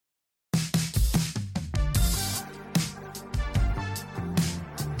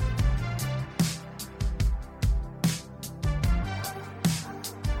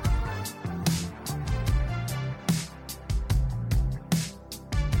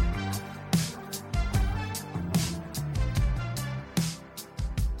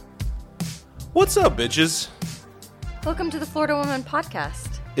What's up, bitches? Welcome to the Florida Woman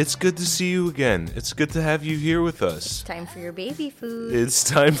Podcast. It's good to see you again. It's good to have you here with us. It's time for your baby food. It's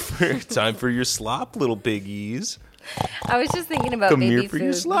time for your slop, little piggies. I was just thinking about Come baby here for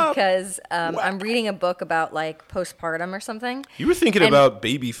your food slop. because I'm reading a book about like postpartum or something. You were thinking about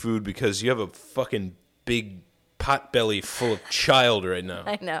baby food because you have a fucking big pot belly full of child right now.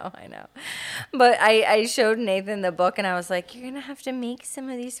 I know. But I showed Nathan the book and I was like, you're going to have to make some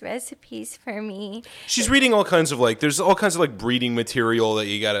of these recipes for me. She's reading all kinds of there's all kinds of breeding material that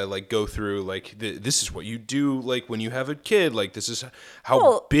you gotta go through. This is what you do when you have a kid. This is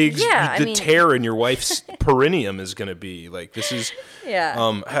how big the tear in your wife's perineum is gonna be. This is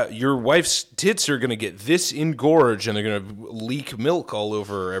how your wife's tits are gonna get this engorged and they're gonna leak milk all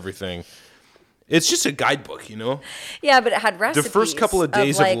over everything. It's just a guidebook, you know? Yeah, but it had recipes. The first couple of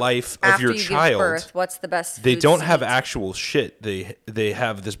days of life of your child, give birth, what's the best food they don't to have eat? actual shit. They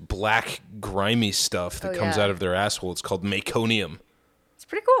have this black, grimy stuff that comes out of their asshole. It's called meconium. It's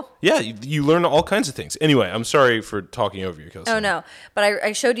pretty cool. Yeah, you learn all kinds of things. Anyway, I'm sorry for talking over you, Kelsey. Oh, no. But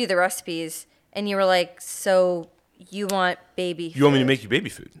I showed you the recipes, and you were like, so you want baby food? You want me to make you baby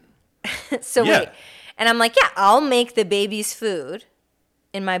food? So wait. And I'm like, yeah, I'll make the baby's food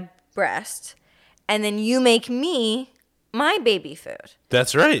in my breast. And then you make me my baby food.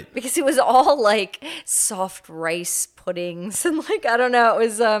 That's right. Because it was all soft rice puddings and I don't know. It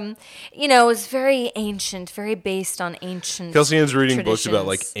was it was very ancient, very based on ancient. Kelsey Ann's reading traditions. books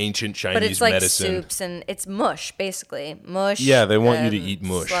about ancient Chinese but it's medicine. Soups and it's mush basically. Mush. Yeah, they want you to eat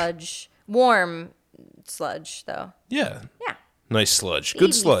mush. Sludge, warm sludge though. Yeah. Yeah. Nice sludge. Baby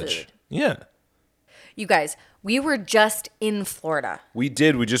Good sludge. food. Yeah. You guys, we were just in Florida. We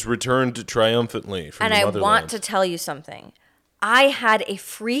did. We just returned triumphantly from the motherland. And I want to tell you something. I had a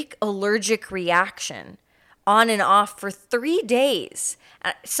freak allergic reaction on and off for 3 days.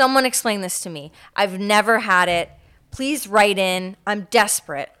 Someone explain this to me. I've never had it. Please write in. I'm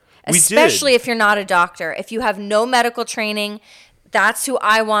desperate. Especially if you're not a doctor. If you have no medical training, that's who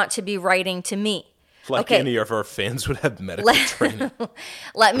I want to be writing to me. Any of our fans would have medical training.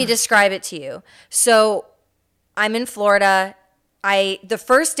 Let me describe it to you. So I'm in Florida. The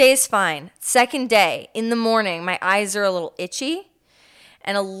first day is fine. Second day, in the morning, my eyes are a little itchy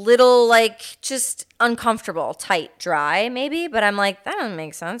and a little just uncomfortable, tight, dry maybe. But I'm like, that doesn't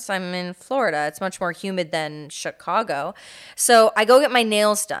make sense. I'm in Florida. It's much more humid than Chicago. So I go get my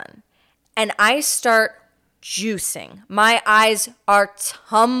nails done and I start juicing. My eyes are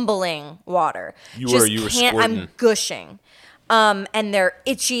tumbling water. You were squirting. I'm gushing. And they're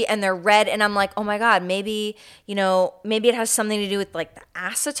itchy and they're red. And I'm like, oh my God, maybe it has something to do with the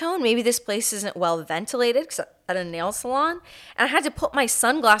acetone. Maybe this place isn't well ventilated because at a nail salon. And I had to put my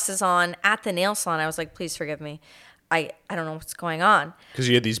sunglasses on at the nail salon. I was like, please forgive me. I don't know what's going on. Because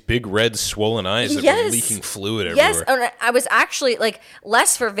you had these big red swollen eyes that were leaking fluid everywhere. Yes, and I was actually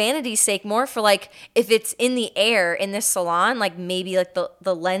less for vanity's sake, more for if it's in the air in this salon, maybe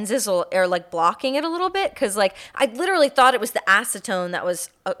the lenses are blocking it a little bit. Because I literally thought it was the acetone that was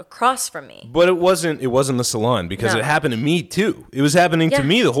across from me. But it wasn't the salon because it happened to me too. It was happening to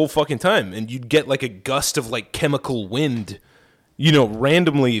me the whole fucking time. And you'd get a gust of chemical wind,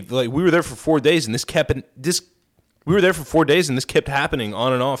 randomly. We were there for 4 days and We were there for 4 days, and this kept happening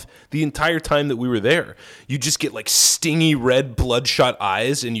on and off the entire time that we were there. You just get stingy red bloodshot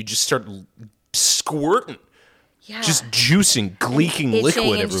eyes, and you just start squirting, just juicing, leaking liquid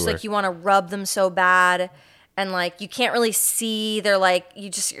and everywhere. Just you want to rub them so bad, and you can't really see. They're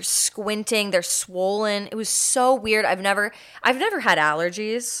you're squinting. They're swollen. It was so weird. I've never had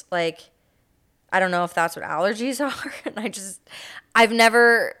allergies. I don't know if that's what allergies are, and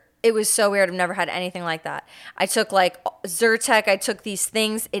It was so weird. I've never had anything like that. I took Zyrtec. I took these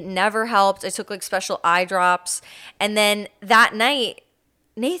things. It never helped. I took special eye drops. And then that night,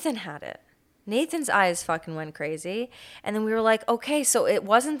 Nathan had it. Nathan's eyes fucking went crazy. And then we were like, okay, so it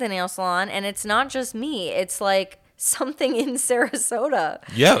wasn't the nail salon and it's not just me. It's something in Sarasota.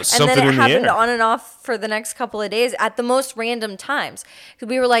 Yeah, it was something in the air. And then it happened on and off for the next couple of days at the most random times. Because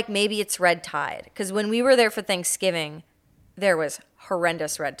we were like, maybe it's red tide. Because when we were there for Thanksgiving, there was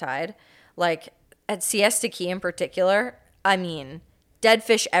horrendous red tide. At Siesta Key in particular, dead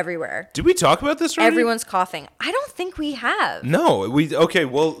fish everywhere. Did we talk about this already? Everyone's coughing. I don't think we have. No,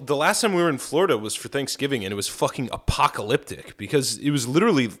 well, the last time we were in Florida was for Thanksgiving, and it was fucking apocalyptic because it was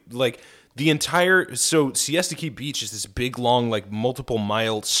literally Siesta Key Beach is this big, long, multiple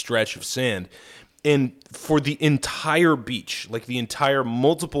mile stretch of sand. And for the entire beach, the entire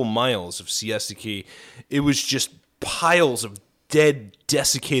multiple miles of Siesta Key, it was just piles of dead,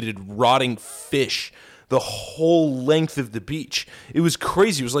 desiccated, rotting fish the whole length of the beach. It was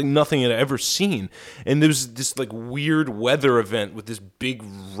crazy. It was like nothing I'd ever seen. And there was this like weird weather event with this big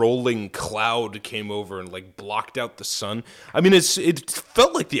rolling cloud came over and like blocked out the sun. I mean, it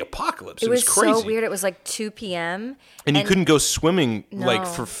felt like the apocalypse. It was crazy. So weird. It was like 2 p.m. And you couldn't go swimming like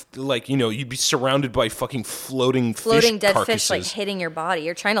for like, you know, you'd be surrounded by fucking floating dead carcasses. Fish like hitting your body.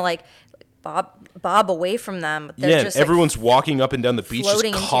 You're trying to like bob away from them. They're just, everyone's like, walking up and down the beach just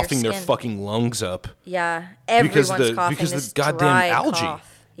coughing their fucking lungs up. Yeah, everyone's coughing because this the goddamn algae.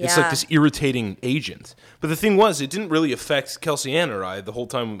 Cough. Yeah. It's like this irritating agent. But the thing was, it didn't really affect Kelsey Ann or I the whole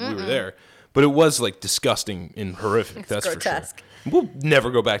time we were there. But it was like disgusting and horrific. That's grotesque. For sure. We'll never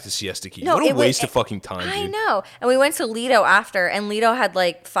go back to Siesta Key. What a waste of fucking time, dude. I know. And we went to Lido after, and Lido had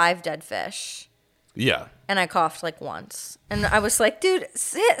like 5 dead fish. Yeah. And I coughed like once. And I was like, dude,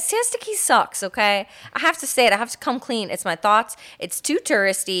 Siesta Key sucks, okay? I have to say it. I have to come clean. It's my thoughts. It's too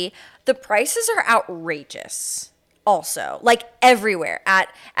touristy. The prices are outrageous also. Like everywhere. At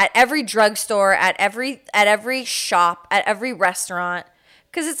every drugstore, at every shop, at every restaurant.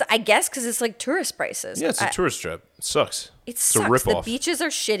 Because it's like tourist prices. Yeah, it's a tourist trap. It sucks. It sucks. It's a ripoff. The beaches are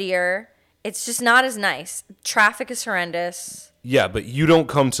shittier. It's just not as nice. Traffic is horrendous. Yeah, but you don't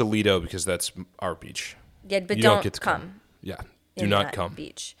come to Lido because that's our beach. Yeah, but you don't get to come. Yeah, do not come.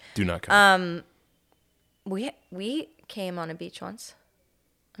 Beach. Do not come. We came on a beach once.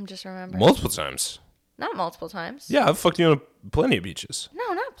 I'm just remembering. Multiple times. Not multiple times. Yeah, I've fucked you on plenty of beaches.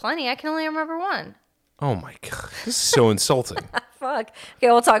 No, not plenty. I can only remember one. Oh my god, this is so insulting. Fuck. Okay,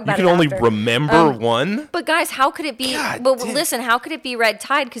 we'll talk about it. You can only remember one? But guys, how could it be? Listen, how could it be red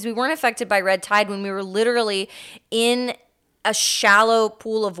tide? Because we weren't affected by red tide when we were literally in a shallow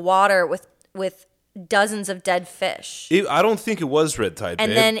pool of water with dozens of dead fish. I don't think it was red tide,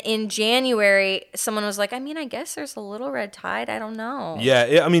 and then in January, someone was like, I mean, I guess there's a little red tide. I don't know.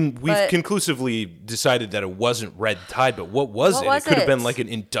 Yeah, I mean, we've conclusively decided that it wasn't red tide, but what was it? It could have been like an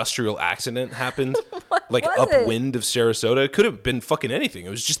industrial accident happened, like upwind of Sarasota. It could have been fucking anything. It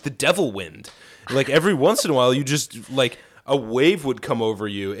was just the devil wind. Like every once in a while, you just like... a wave would come over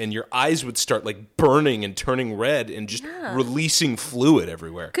you and your eyes would start like burning and turning red and just releasing fluid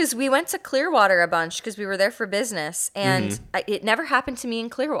everywhere. Because we went to Clearwater a bunch because we were there for business and it never happened to me in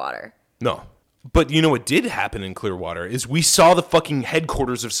Clearwater. No. But you know what did happen in Clearwater is we saw the fucking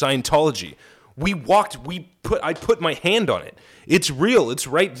headquarters of Scientology. I put my hand on it. It's real. It's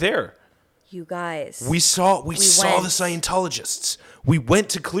right there. You guys. We saw the Scientologists. We went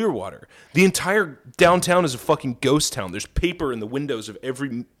to Clearwater. The entire downtown is a fucking ghost town. There's paper in the windows of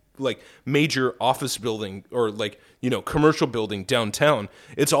every like major office building or like, you know, commercial building downtown.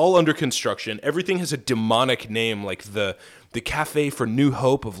 It's all under construction. Everything has a demonic name like the Cafe for New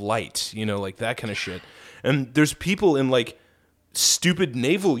Hope of Light, you know, like that kind of shit. And there's people in like stupid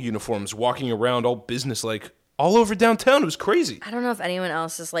naval uniforms walking around all business like all over downtown. It was crazy. I don't know if anyone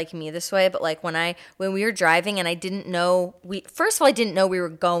else is like me this way, but like when we were driving and I didn't know first of all I didn't know we were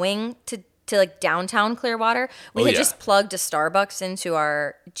going to like downtown Clearwater. We had just plugged a Starbucks into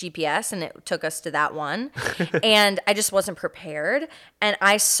our GPS and it took us to that one. And I just wasn't prepared. And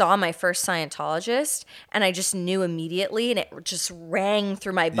I saw my first Scientologist and I just knew immediately and it just rang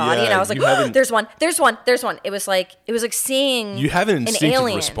through my body. And I was like, oh, there's one. It was like seeing you have an instinctive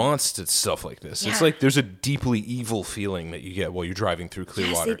response to stuff like this. Yeah. It's like there's a deeply evil feeling that you get while you're driving through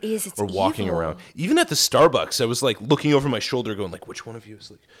Clearwater. Yes, it is. It's or walking around. Even at the Starbucks, I was like looking over my shoulder going like, which one of you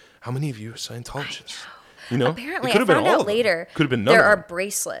is like, how many of you are Scientologists? You know? Apparently, I found out later could have been none there are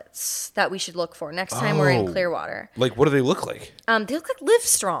bracelets that we should look for next time we're in Clearwater. Like, what do they look like? They look like Live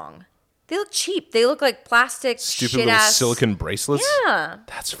Strong. They look cheap. They look like plastic, stupid little silicone bracelets? Yeah.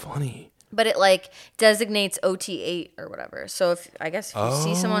 That's funny. But it like designates OT8 or whatever. So if you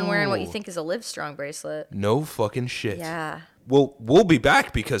see someone wearing what you think is a Live Strong bracelet. No fucking shit. Yeah. Well, we'll be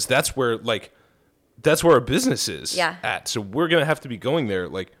back because that's where our business is at. So we're going to have to be going there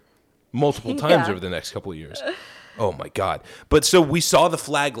like multiple times over the next couple of years. Oh my God. But so we saw the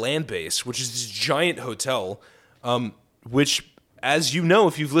Flag Land Base, which is this giant hotel, which, as you know,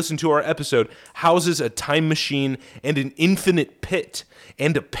 if you've listened to our episode, houses a time machine and an infinite pit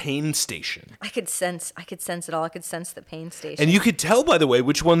and a pain station. I could sense it all. I could sense the pain station. And you could tell, by the way,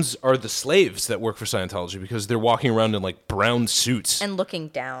 which ones are the slaves that work for Scientology because they're walking around in like brown suits. And looking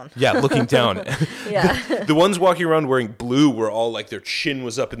down. Yeah, looking down. Yeah. The ones walking around wearing blue were all like their chin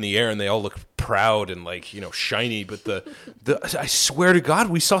was up in the air and they all looked proud and like, you know, shiny. But I swear to God,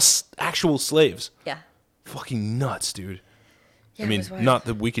 we saw actual slaves. Yeah. Fucking nuts, dude. Yeah, I mean, not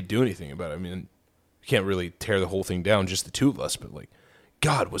that we could do anything about it. I mean, we can't really tear the whole thing down, just the two of us, but like,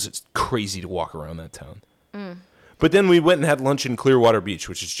 God, was it crazy to walk around that town. But then we went and had lunch in Clearwater Beach,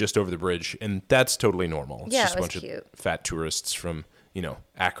 which is just over the bridge, and that's totally normal. It's just it a was bunch cute. of fat tourists from,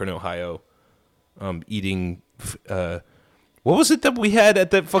 Akron, Ohio, eating. What was it that we had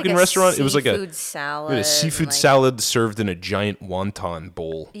at that fucking restaurant? It was like a seafood salad. We had a seafood salad served in a giant wonton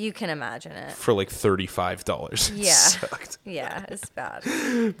bowl. You can imagine it. For like $35. Yeah. It sucked. Yeah, it's bad.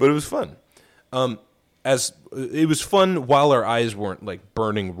 But it was fun. It was fun while our eyes weren't like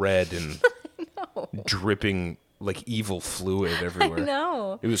burning red and dripping like evil fluid everywhere. I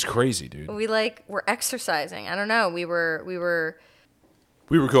know. It was crazy, dude. We were exercising. I don't know. We were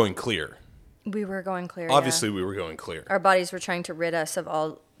going clear. We were going clear. Obviously, we were going clear. Our bodies were trying to rid us of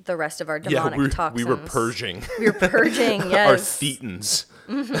all the rest of our demonic toxins. We were purging. We were purging, yes. Our thetans.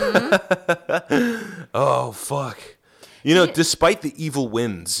 Mm-hmm. Oh, fuck. Despite the evil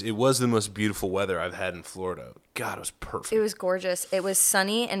winds, it was the most beautiful weather I've had in Florida. God, it was perfect. It was gorgeous. It was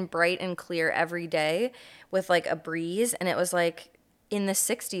sunny and bright and clear every day with like a breeze, and it was like in the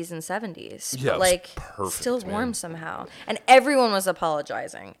 60s and 70s. Yeah, but like perfect, still warm somehow. And everyone was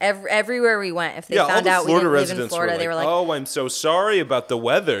apologizing. Everywhere we went, if they found out we didn't live in Florida, they were like, "Oh, I'm so sorry about the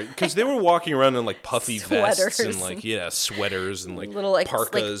weather," because they were walking around in like puffy vests and like sweaters and like little like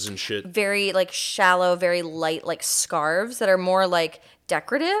parkas and shit. Very like shallow, very light like scarves that are more like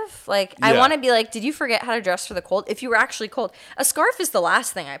decorative. Like I want to be like, did you forget how to dress for the cold? If you were actually cold, a scarf is the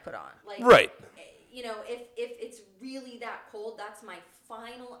last thing I put on. Like, right. If it's really that cold, that's my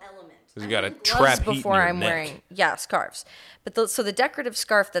final element. You got to trap heat before in your I'm neck. wearing scarves. But so the decorative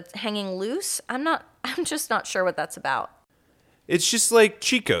scarf that's hanging loose, I'm just not sure what that's about. It's just like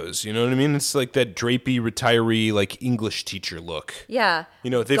Chico's, you know what I mean? It's like that drapey, retiree, like English teacher look. Yeah.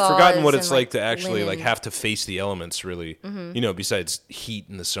 They've forgotten what it's like to actually like have to face the elements, really. Mm-hmm. Besides heat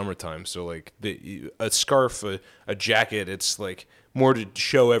in the summertime. So like a scarf, a jacket, it's like more to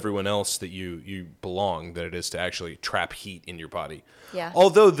show everyone else that you belong than it is to actually trap heat in your body. Yeah.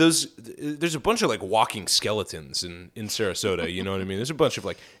 Although there's a bunch of like walking skeletons in Sarasota, you know what I mean? There's a bunch of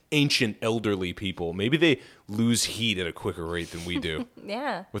like ancient elderly people. Maybe they lose heat at a quicker rate than we do.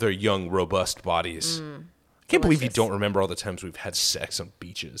 Yeah. With our young, robust bodies. I can't believe you don't remember all the times we've had sex on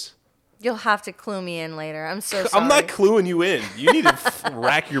beaches. You'll have to clue me in later. I'm so sorry. I'm not cluing you in. You need to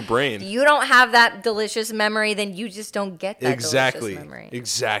rack your brain. If you don't have that delicious memory, then you just don't get that delicious memory.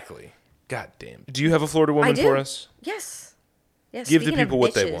 Exactly. God damn. Do you have a Florida woman for us? Yes. Yes. Give the people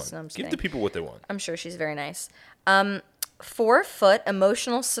what they want. No, Give the people what they want. I'm sure she's very nice. 4-foot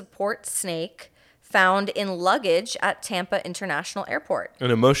emotional support snake found in luggage at Tampa International Airport. An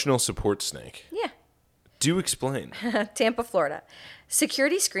emotional support snake. Yeah. Do explain. Tampa, Florida.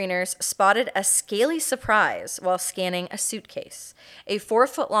 Security screeners spotted a scaly surprise while scanning a suitcase. A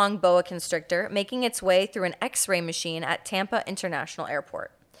 4-foot-long boa constrictor making its way through an X-ray machine at Tampa International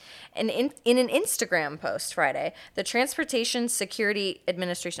Airport. And in an Instagram post Friday, the Transportation Security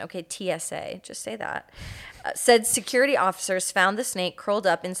Administration, TSA, just say that, said security officers found the snake curled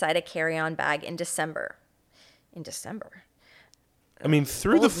up inside a carry-on bag in December. In December. I mean,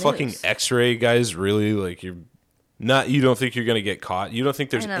 through the fucking X-ray, guys, really, like, you don't think you're going to get caught? You don't think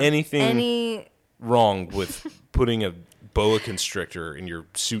there's anything wrong with putting a boa constrictor in your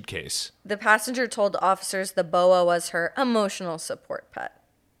suitcase? The passenger told officers the boa was her emotional support pet.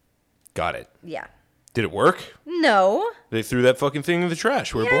 Got it. Yeah. Did it work? No. They threw that fucking thing in the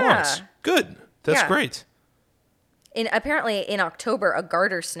trash where it belongs. Good. That's great. Apparently, in October, a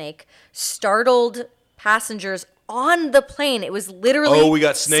garter snake startled passengers on the plane. It was literally we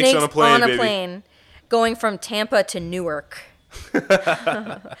got snakes on a plane, baby. Plane going from Tampa to Newark,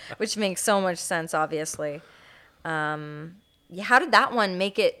 which makes so much sense, obviously. How did that one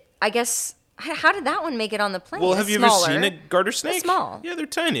make it? I guess. How did that one make it on the plane? Well, have you ever seen a garter snake? It's small. Yeah, they're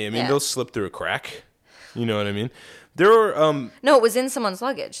tiny. I mean, they'll slip through a crack. You know what I mean? There are. No, it was in someone's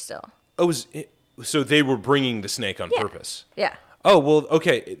luggage still. So they were bringing the snake on purpose. Yeah. Oh, well,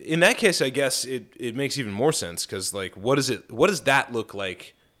 okay. In that case, I guess it makes even more sense because, like, what does that look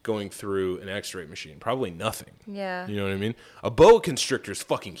like going through an X-ray machine? Probably nothing. Yeah. You know what I mean? A boa constrictor is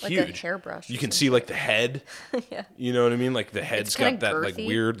fucking huge. Like a hairbrush. You can see, like, the head. Yeah. You know what I mean? Like, the head's got that, girthy. like,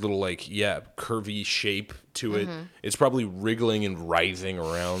 weird little, like, curvy shape to it. It's probably wriggling and writhing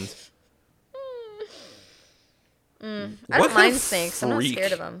around. I don't mind snakes. I'm not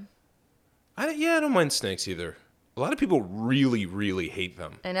scared of them. I don't mind snakes either. A lot of people really, really hate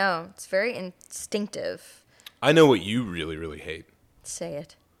them. I know. It's very instinctive. I know what you really, really hate. Say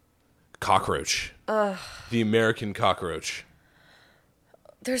it. Cockroach. The American cockroach.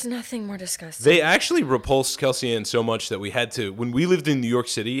 There's nothing more disgusting. They actually repulsed Kelsey Ann so much that we had to, when we lived in New York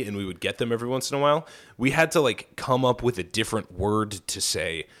City and we would get them every once in a while, we had to like come up with a different word to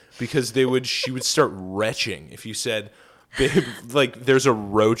say because she would start retching if you said, babe, like there's a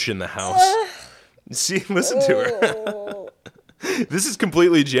roach in the house. See, listen to her. This is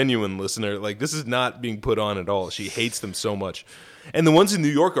completely genuine, listener. Like this is not being put on at all. She hates them so much. And the ones in New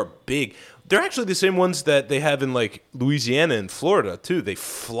York are big. They're actually the same ones that they have in like Louisiana and Florida too. They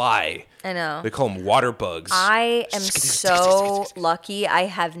fly. I know. They call them water bugs. I am so lucky. I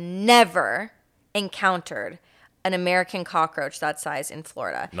have never encountered an American cockroach that size in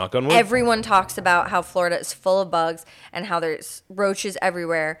Florida. Knock on wood. Everyone talks about how Florida is full of bugs and how there's roaches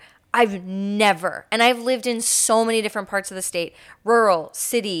everywhere. I've never, and I've lived in so many different parts of the state, rural,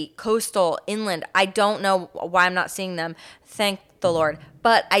 city, coastal, inland. I don't know why I'm not seeing them. Thank the Lord.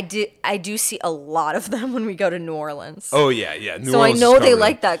 But I do see a lot of them when we go to New Orleans. Oh, yeah. New so Orleans I know they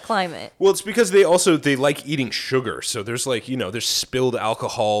like that climate. Well, it's because they like eating sugar. So there's like, there's spilled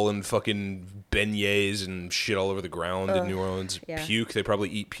alcohol and fucking beignets and shit all over the ground in New Orleans. Yeah. Puke. They probably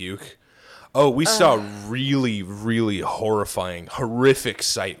eat puke. Oh, we saw a really, really horrific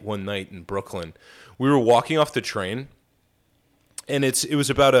sight one night in Brooklyn. We were walking off the train, and it was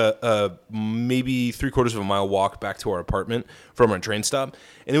about a maybe 3/4 of a mile walk back to our apartment from our train stop.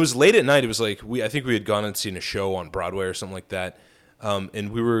 And it was late at night. It was like I think we had gone and seen a show on Broadway or something like that.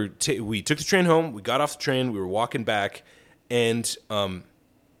 And we took the train home. We got off the train. We were walking back, and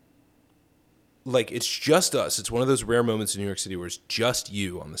like it's just us. It's one of those rare moments in New York City where it's just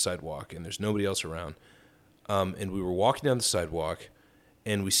you on the sidewalk and there's nobody else around. And we were walking down the sidewalk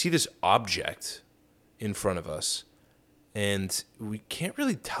and we see this object in front of us and we can't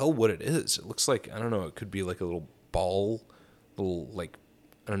really tell what it is. It looks like, I don't know, it could be like a little ball, like,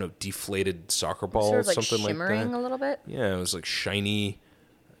 I don't know, deflated soccer ball, sort of like something like that. Shimmering a little bit? Yeah, it was like shiny.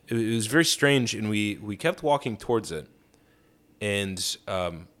 It was very strange and we kept walking towards it. And,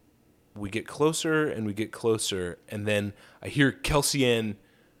 we get closer and we get closer, and then I hear Kelsey Ann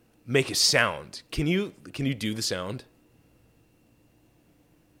make a sound. Can you do the sound?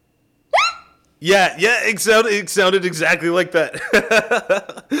 Yeah, it sounded exactly like that.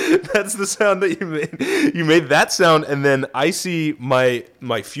 That's the sound that you made. You made that sound, and then I see my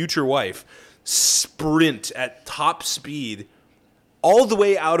future wife sprint at top speed all the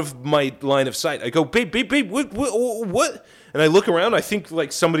way out of my line of sight. I go, babe, what? And I look around, I think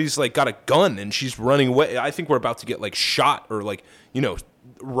like somebody's like got a gun and she's running away. I think we're about to get like shot or like,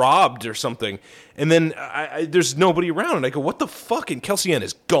 robbed or something. And then there's nobody around and I go, what the fuck? And Kelsey Ann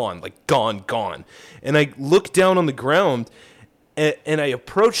is gone, like gone. And I look down on the ground and I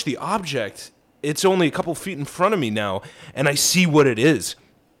approach the object. It's only a couple feet in front of me now. And I see what it is.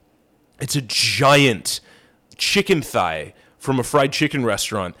 It's a giant chicken thigh from a fried chicken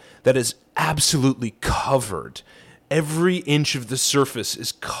restaurant that is absolutely covered. Every inch of the surface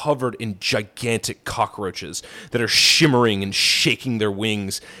is covered in gigantic cockroaches that are shimmering and shaking their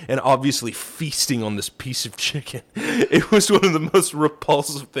wings and obviously feasting on this piece of chicken. It was one of the most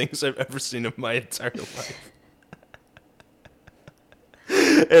repulsive things I've ever seen in my entire life.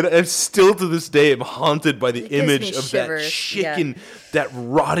 And I'm still to this day am haunted by the image of that chicken, that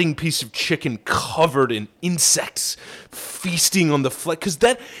rotting piece of chicken covered in insects feasting on the flesh. Because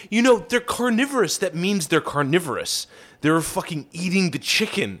they're carnivorous. That means they're carnivorous. They're fucking eating the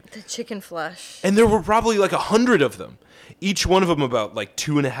chicken. The chicken flesh. And there were probably like 100 of them. Each one of them about like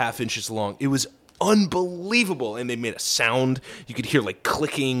 2.5 inches long. It was unbelievable. And they made a sound. You could hear like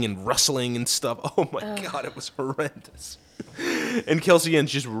clicking and rustling and stuff. Oh my God, it was horrendous. And Kelsey Ann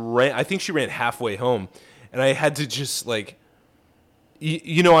just ran. I think she ran halfway home. And I had to just like,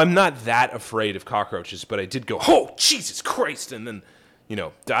 I'm not that afraid of cockroaches, but I did go, oh, Jesus Christ. And then,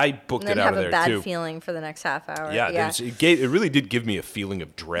 I booked it out of there too. And then have a bad feeling for the next half hour. Yeah. It really did give me a feeling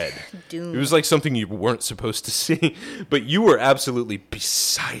of dread. Doom. It was like something you weren't supposed to see, but you were absolutely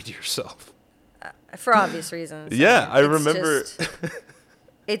beside yourself. For obvious reasons. Yeah, I remember.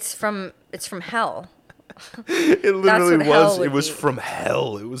 It's from hell. It literally was. It was from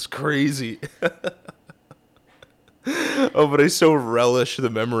hell. It was crazy. Oh, but I so relish the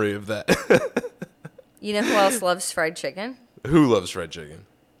memory of that. You know who else loves fried chicken? Who loves fried chicken?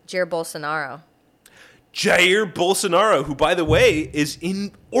 Jair Bolsonaro. Jair Bolsonaro, who, by the way, is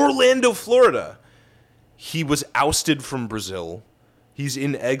in Orlando, Florida. He was ousted from Brazil. He's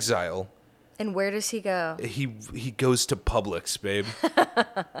in exile. And where does he go? He goes to Publix, babe.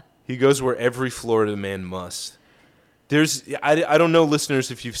 He goes where every Florida man must. I don't know,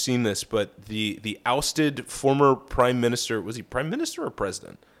 listeners, if you've seen this, but the ousted former prime minister, was he prime minister or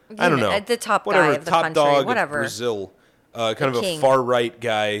president? I don't know. The top guy of the country, dog whatever. Of Brazil. kind of a far right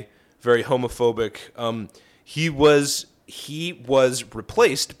guy, very homophobic. He was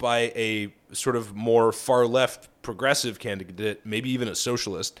replaced by a sort of more far left progressive candidate, maybe even a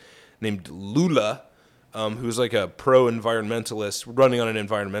socialist, named Lula, who was like a pro-environmentalist running on an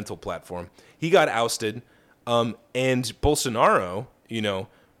environmental platform. He got ousted, and Bolsonaro,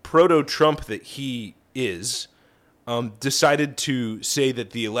 proto-Trump that he is, decided to say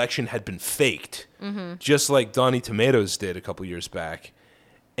that the election had been faked, just like Donnie Tomatoes did a couple years back.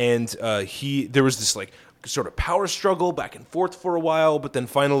 And there was this like sort of power struggle back and forth for a while, but then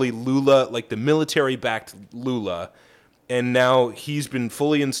finally Lula, like the military backed Lula, and now he's been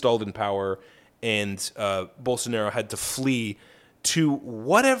fully installed in power, and Bolsonaro had to flee to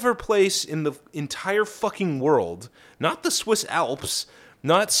whatever place in the entire fucking world, not the Swiss Alps,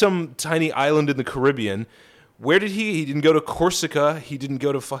 not some tiny island in the Caribbean. Where did he didn't go to Corsica, he didn't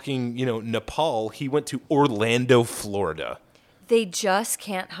go to fucking, Nepal, he went to Orlando, Florida. They just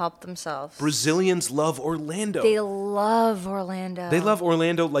can't help themselves. Brazilians love Orlando. They love Orlando. They love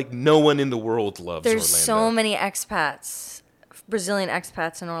Orlando like no one in the world loves Orlando. There's so many expats, Brazilian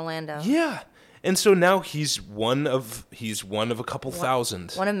expats in Orlando. Yeah. And so now he's one of a couple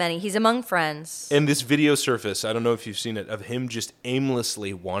thousand. One of many. He's among friends. And this video surfaced, I don't know if you've seen it, of him just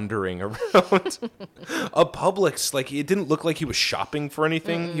aimlessly wandering around a Publix. Like, it didn't look like he was shopping for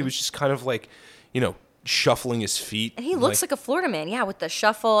anything. Mm-mm. He was just kind of like, shuffling his feet. And he looks like a Florida man, yeah, with the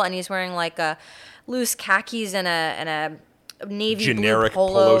shuffle, and he's wearing like a loose khakis and a navy generic blue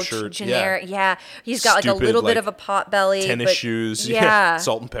polo shirt. Generic, yeah. He's got like a little bit of a pot belly. Tennis shoes. Yeah.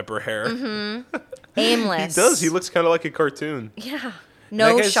 Salt and pepper hair. Mm-hmm. Aimless. He does. He looks kind of like a cartoon. Yeah.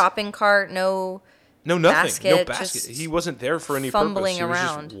 No shopping cart, no nothing. Basket, no basket. He wasn't there for any fumbling purpose. He was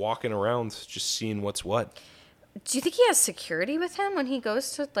around. just walking around, just seeing what's what. Do you think he has security with him when he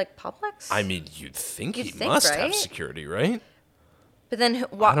goes to, like, Publix? I mean, you'd think he must have security, right? But then,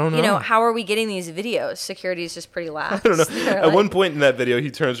 I don't know. How are we getting these videos? Security is just pretty lax. I don't know. At one point in that video, he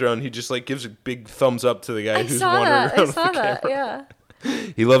turns around and he just, like, gives a big thumbs up to the guy who's wandering around with the camera. Yeah.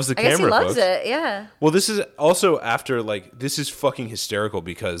 He loves the camera, I guess he loves folks. it, yeah. Well, this is also after, like, this is fucking hysterical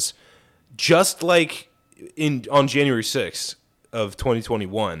because just like on January 6th of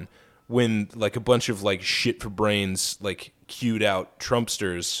 2021, when like a bunch of like shit for brains like queued out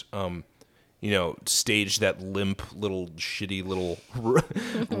Trumpsters, staged that limp little shitty little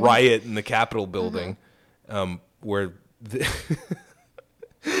riot in the Capitol building, where there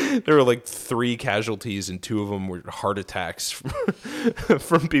were like 3 casualties and 2 of them were heart attacks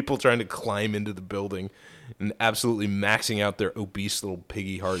from people trying to climb into the building and absolutely maxing out their obese little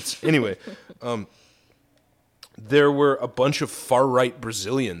piggy hearts. Anyway, there were a bunch of far-right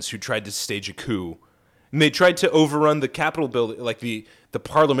Brazilians who tried to stage a coup. And they tried to overrun the Capitol building, like the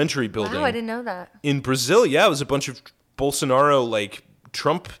parliamentary building. Wow, I didn't know that. In Brazil, yeah, it was a bunch of Bolsonaro, like,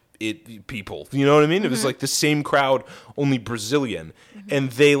 Trump people. You know what I mean? Mm-hmm. It was like the same crowd, only Brazilian. Mm-hmm.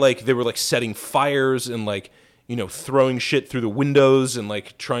 And they were like setting fires and like, throwing shit through the windows and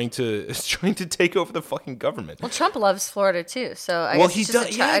like trying to take over the fucking government. Well, Trump loves Florida too, so I guess he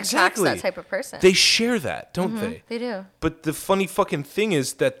just attracts that type of person. They share that, don't they? They do. But the funny fucking thing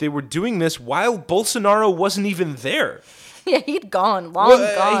is that they were doing this while Bolsonaro wasn't even there. Yeah, he'd gone,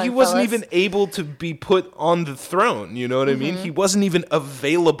 gone. He wasn't even able to be put on the throne, you know what I mean? He wasn't even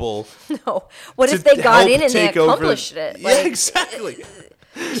available. No. What if they got in and they accomplished it? Like, yeah, exactly.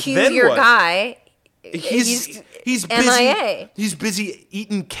 Cue your guy. He's busy. MIA. He's busy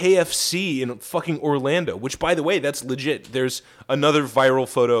eating KFC in fucking Orlando, which, by the way, that's legit. There's another viral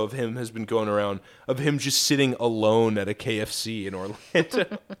photo of him has been going around of him just sitting alone at a KFC in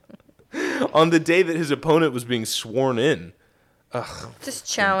Orlando on the day that his opponent was being sworn in. Ugh, just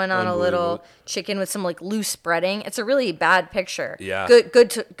chowing on a little chicken with some like loose breading. It's a really bad picture. Yeah.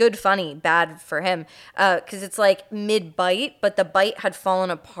 Good, funny, bad for him. Because it's like mid bite, but the bite had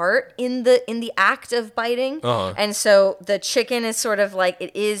fallen apart in the act of biting, and so the chicken is sort of like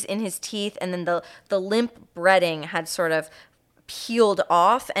it is in his teeth, and then the limp breading had sort of peeled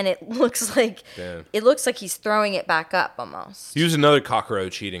off, and it looks like he's throwing it back up almost. He was another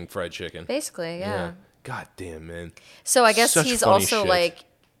cockroach eating fried chicken. Basically, yeah. God damn, man. So I guess he's also shit. Like,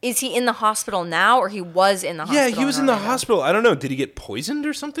 is he in the hospital now, or he was in the hospital? Yeah, he was in the hospital. I don't know. Did he get poisoned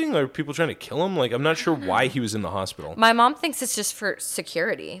or something? Or people trying to kill him? Like, I'm not sure why he was in the hospital. My mom thinks it's just for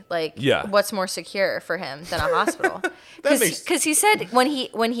security. Like, what's more secure for him than a hospital? Because he said when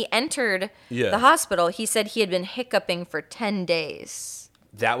he entered the hospital, he said he had been hiccuping for 10 days.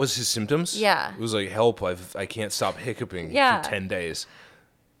 That was his symptoms? Yeah. It was like, help, I can't stop hiccuping for 10 days.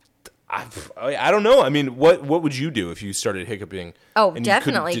 I don't know. I mean, what would you do if you started hiccuping? Oh, and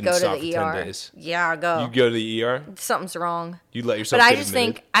definitely didn't go to stop the for 10 ER. days? Yeah, go. You go to the ER? Something's wrong. You let yourself But get I just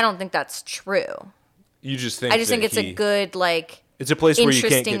admitted? I don't think that's true. You just think I just think it's a good, like, it's a place where you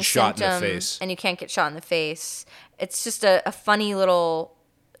can't get shot in the symptom, face. and you can't get shot in the face. It's just a funny little,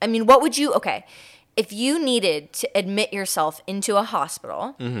 I mean, what would you, okay, if you needed to admit yourself into a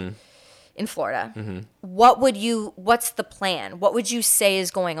hospital in Florida, what's the plan? What would you say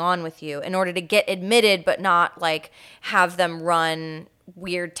is going on with you in order to get admitted but not, like, have them run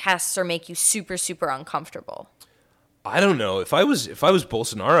weird tests or make you super, super uncomfortable? I don't know. If I was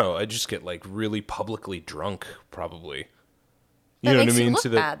Bolsonaro, I'd just get, like, really publicly drunk, probably. You know what I mean? That makes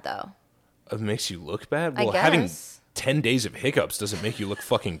you look bad, though. It makes you look bad? I Well, guess. having 10 days of hiccups doesn't make you look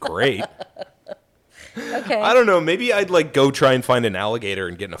fucking great. Okay. I don't know. Maybe I'd, like, go try and find an alligator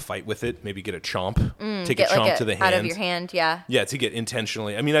and get in a fight with it. Maybe get a chomp. Take a chomp to the hand. Out of your hand, yeah. Yeah, to get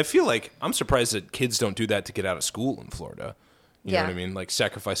intentionally. I mean, I feel like I'm surprised that kids don't do that to get out of school in Florida. You know what I mean? Like,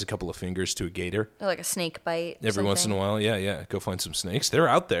 sacrifice a couple of fingers to a gator. Or like a snake bite. Every once in a while. Yeah. Go find some snakes. They're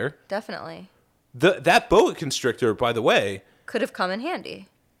out there. Definitely. That boa constrictor, by the way, could have come in handy.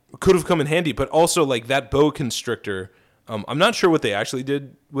 But also, like, that boa constrictor, I'm not sure what they actually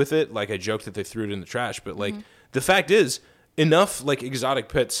did with it. Like, I joked that they threw it in the trash, but, like, the fact is, enough, like, exotic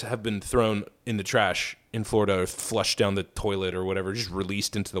pets have been thrown in the trash in Florida or flushed down the toilet or whatever, just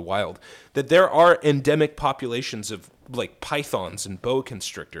released into the wild, that there are endemic populations of, like, pythons and boa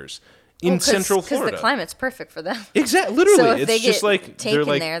constrictors in Central Florida. Because the climate's perfect for them. Exactly. Literally. So if it's they just get like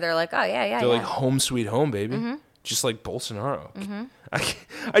taken they're like, oh, yeah. They're like home sweet home, baby. Just like Bolsonaro.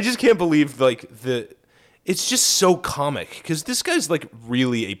 I just can't believe, like, it's just so comic because this guy's, like,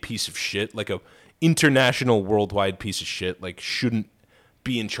 really a piece of shit, like a international worldwide piece of shit, like, shouldn't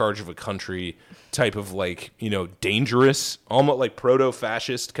be in charge of a country type of, like, you know, dangerous, almost like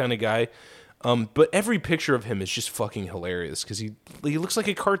proto-fascist kind of guy. But every picture of him is just fucking hilarious because he looks like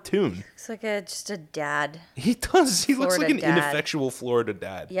a cartoon. It's like just a dad. He does. He looks like an dad. ineffectual Florida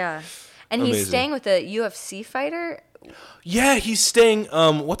dad. Yeah. And Amazing. He's staying with a UFC fighter? Yeah, he's staying,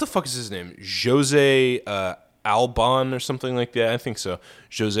 what the fuck is his name? Jose Alban or something like that? I think so.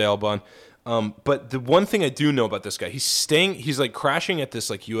 Jose Alban. But the one thing I do know about this guy, he's like crashing at this,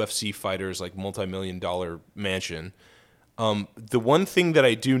 like, UFC fighter's, like, multi-million-dollar mansion. The one thing that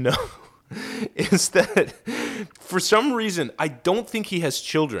I do know is that for some reason, I don't think he has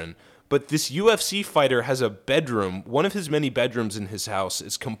children, but this UFC fighter has a bedroom. One of his many bedrooms in his house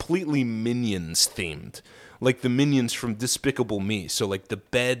is completely Minions themed. Like the Minions from Despicable Me. So, like, the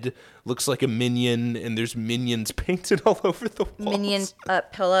bed looks like a Minion, and there's Minions painted all over the walls. Minion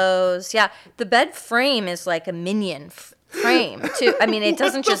pillows. Yeah, the bed frame is like a Minion frame, too. I mean, it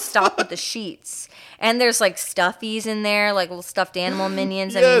doesn't just stop with the sheets. And there's, like, stuffies in there, like little stuffed animal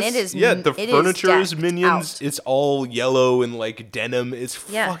Minions. Yes. I mean, it is. Yeah, the furniture is Minions. Out. It's all yellow and, like, denim. It's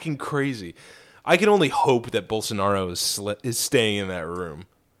fucking crazy. I can only hope that Bolsonaro is staying in that room.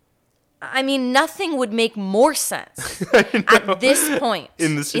 I mean, nothing would make more sense at this point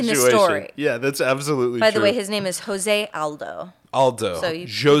in the situation. In the story. Yeah, that's absolutely By true. the way, his name is Jose Aldo.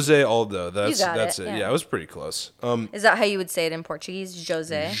 Jose Aldo. That's it. Yeah. Yeah, I was pretty close. Is that how you would say it in Portuguese?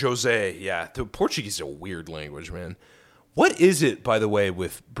 Jose? Jose, yeah. The Portuguese is a weird language, man. What is it, by the way,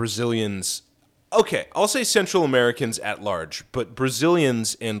 with Brazilians? Okay, I'll say Central Americans at large, but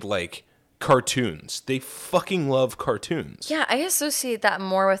Brazilians and, like, cartoons. They fucking love cartoons. Yeah, I associate that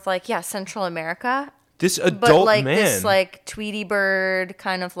more with, like, Central America. This adult but like man. This, like, Tweety Bird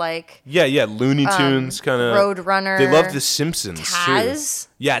kind of, like... Yeah, Looney Tunes kind of... Roadrunner. They love The Simpsons, Taz? Too.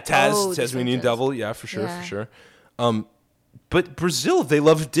 Yeah, Taz, Oh, Tasmanian Devil. Yeah, for sure. But Brazil, they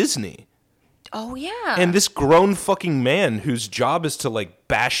love Disney. Oh, yeah. And this grown fucking man whose job is to, like,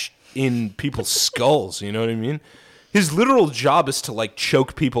 bash in people's skulls, you know what I mean? His literal job is to, like,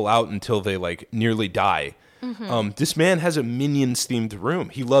 choke people out until they, like, nearly die. Mm-hmm. This man has a Minions-themed room.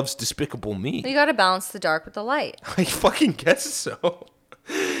 He loves Despicable Me. You gotta balance the dark with the light. I fucking guess so.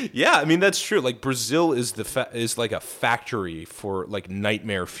 Yeah, I mean, that's true. Like, Brazil is is like a factory for, like,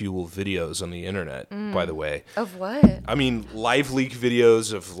 nightmare fuel videos on the internet, by the way. Of what? I mean, live leak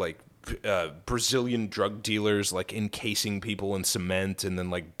videos of, like, Brazilian drug dealers, like, encasing people in cement and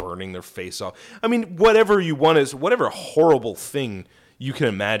then, like, burning their face off. I mean, whatever you want is whatever horrible thing you can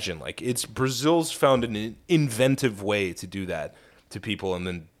imagine. Like, Brazil's found an inventive way to do that to people and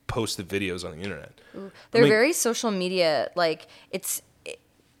then post the videos on the internet. They're very social media, like,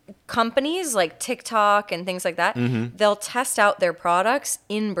 companies like TikTok and things like that, they'll test out their products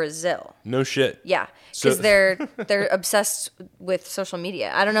in Brazil. No shit. Yeah, because they're obsessed with social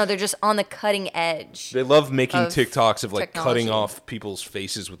media. I don't know. They're just on the cutting edge. They love making TikToks of like technology. cutting off people's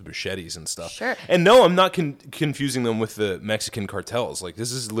faces with machetes and stuff. Sure. And no, I'm not confusing them with the Mexican cartels. Like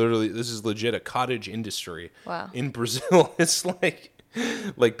this is legit a cottage industry. Wow. In Brazil, it's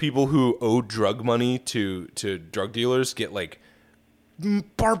like people who owe drug money to drug dealers get like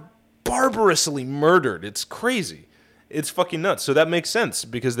barbarously murdered. It's crazy. It's fucking nuts. So that makes sense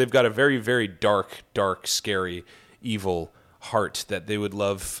because they've got a very, very dark, scary, evil heart that they would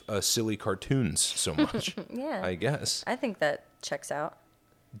love silly cartoons so much. Yeah. I guess. I think that checks out.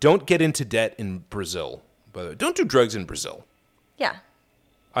 Don't get into debt in Brazil. By the way, don't do drugs in Brazil. Yeah.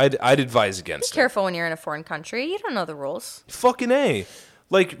 I'd advise against Be careful when you're in a foreign country. You don't know the rules. Fucking A.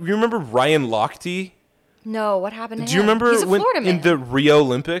 Like, you remember Ryan Lochte? No, what happened to him? Do you remember He's a Florida man. in the Rio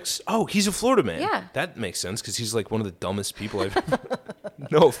Olympics? Oh, he's a Florida man. Yeah. That makes sense because he's like one of the dumbest people I've ever.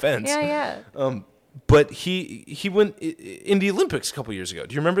 No offense. Yeah. But he went in the Olympics a couple years ago.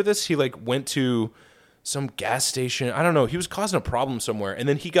 Do you remember this? He like went to some gas station. I don't know. He was causing a problem somewhere, and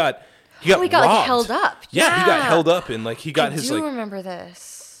then he got robbed. Like, held up. Yeah, he got held up, and like he got his like. I do remember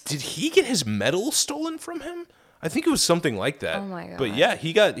this. Did he get his medal stolen from him? I think it was something like that. Oh my god. But yeah,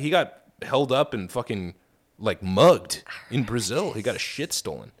 he got held up and fucking like mugged in Brazil. He got a shit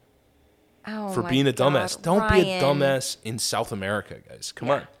stolen for being a dumbass. Don't be a dumbass in South America, guys.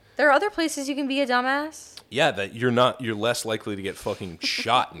 Come on. There are other places you can be a dumbass. Yeah, that you're less likely to get fucking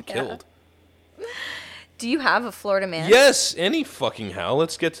shot and killed. Do you have a Florida man? Yes, any fucking how.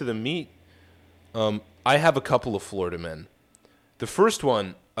 Let's get to the meat. I have a couple of Florida men. The first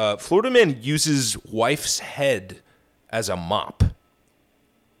one, Florida man uses wife's head as a mop.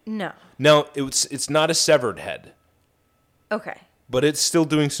 No. Now, it's not a severed head. Okay. But it's still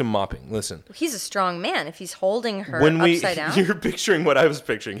doing some mopping. Listen. He's a strong man if he's holding her upside down. You're picturing what I was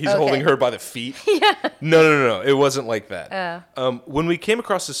picturing. He's holding her by the feet. Yeah. No. It wasn't like that. When we came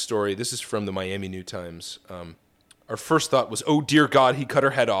across this story, this is from the Miami New Times. Our first thought was, oh, dear God, he cut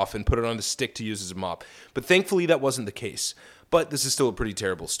her head off and put it on a stick to use as a mop. But thankfully, that wasn't the case. But this is still a pretty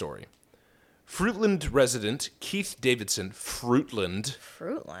terrible story. Fruitland resident Keith Davidson, Fruitland,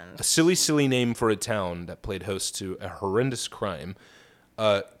 a silly name for a town that played host to a horrendous crime.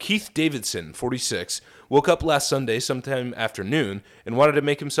 Keith Davidson, 46, woke up last Sunday sometime afternoon and wanted to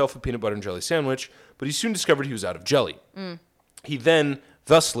make himself a peanut butter and jelly sandwich, but he soon discovered he was out of jelly. He then,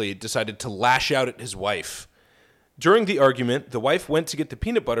 thusly, decided to lash out at his wife. During the argument, the wife went to get the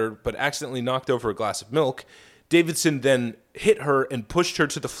peanut butter but accidentally knocked over a glass of milk. Davidson then hit her and pushed her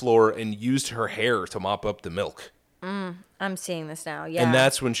to the floor and used her hair to mop up the milk. I'm seeing this now, yeah. And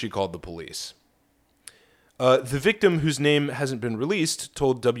that's when she called the police. The victim, whose name hasn't been released,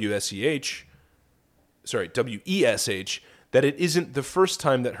 told WESH that it isn't the first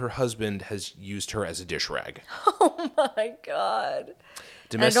time that her husband has used her as a dish rag. Oh my God.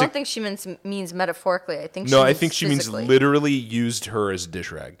 And I don't think she means metaphorically. I think she means literally used her as a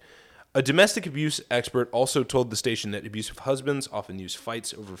dish rag. A domestic abuse expert also told the station that abusive husbands often use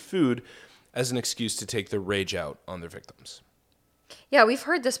fights over food as an excuse to take their rage out on their victims. Yeah, we've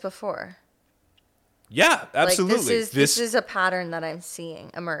heard this before. Yeah, absolutely. Like this is a pattern that I'm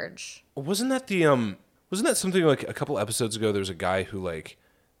seeing emerge. Wasn't that something like a couple episodes ago? There was a guy who like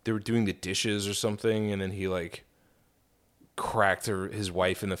they were doing the dishes or something, and then he like cracked his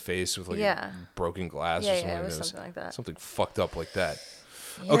wife in the face with like broken glass or something. Yeah, it was something like that. Something fucked up like that.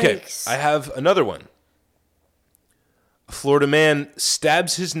 Yikes. Okay, I have another one. A Florida man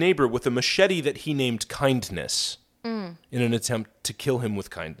stabs his neighbor with a machete that he named Kindness in an attempt to kill him with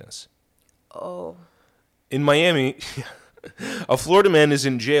kindness. Oh. In Miami, a Florida man is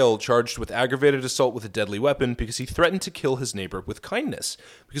in jail charged with aggravated assault with a deadly weapon because he threatened to kill his neighbor with kindness,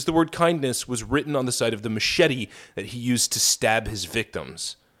 because the word kindness was written on the side of the machete that he used to stab his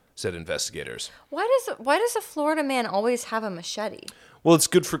victims, said investigators. Why does a Florida man always have a machete? Well, it's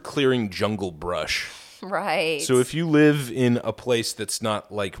good for clearing jungle brush. Right. So if you live in a place that's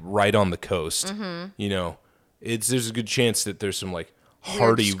not like right on the coast, you know, there's a good chance that there's some like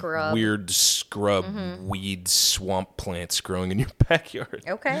hardy, weird scrub, weed, swamp plants growing in your backyard.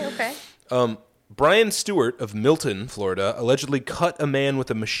 Okay. Brian Stewart of Milton, Florida, allegedly cut a man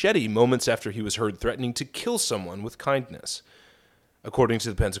with a machete moments after he was heard threatening to kill someone with kindness, according to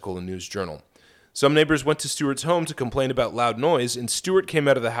the Pensacola News-Journal. Some neighbors went to Stewart's home to complain about loud noise, and Stewart came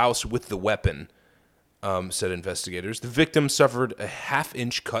out of the house with the weapon, said investigators. The victim suffered a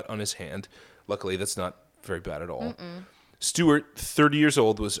half-inch cut on his hand. Luckily, that's not very bad at all. Stewart, 30 years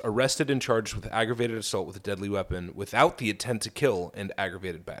old, was arrested and charged with aggravated assault with a deadly weapon without the intent to kill and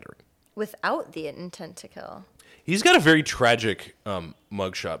aggravated battery. Without the intent to kill. He's got a very tragic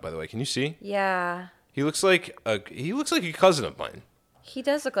mugshot, by the way. Can you see? Yeah. He looks like a cousin of mine. He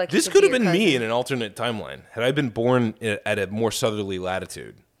does look like this could have been me in an alternate timeline had I been born at a more southerly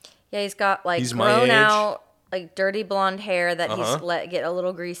latitude. Yeah, he's got grown out, dirty blonde hair that he's let get a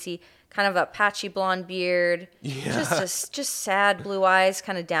little greasy. Kind of a patchy blonde beard. Yeah. Just sad blue eyes,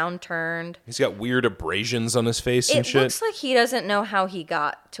 kind of downturned. He's got weird abrasions on his face and shit. It looks like he doesn't know how he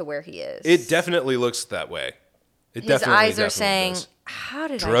got to where he is. It definitely looks that way. His eyes are saying, how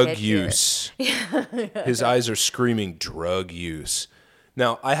did drug I get use. His eyes are screaming drug use.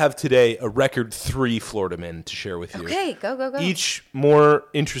 Now, I have today a record 3 Florida men to share with you. Okay, go. Each more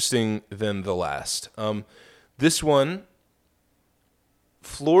interesting than the last. This one,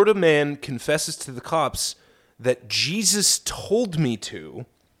 Florida man confesses to the cops that Jesus told me to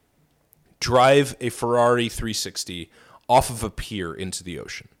drive a Ferrari 360 off of a pier into the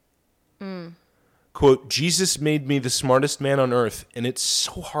ocean. Quote, Jesus made me the smartest man on earth, and it's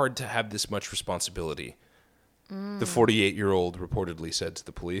so hard to have this much responsibility. The 48-year-old reportedly said to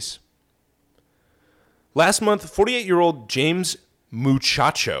the police. Last month, 48-year-old James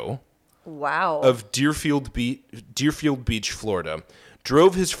Muchacho of Deerfield Beach, Florida,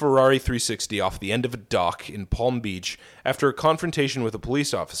 drove his Ferrari 360 off the end of a dock in Palm Beach after a confrontation with a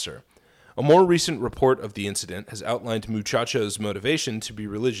police officer. A more recent report of the incident has outlined Muchacho's motivation to be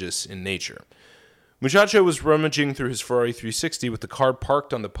religious in nature. Muchacho was rummaging through his Ferrari 360 with the car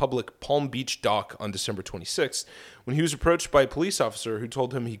parked on the public Palm Beach dock on December 26th when he was approached by a police officer who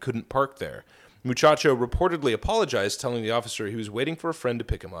told him he couldn't park there. Muchacho reportedly apologized, telling the officer he was waiting for a friend to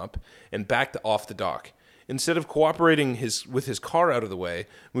pick him up, and backed off the dock. Instead of cooperating with his car out of the way,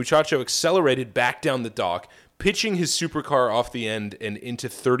 Muchacho accelerated back down the dock, pitching his supercar off the end and into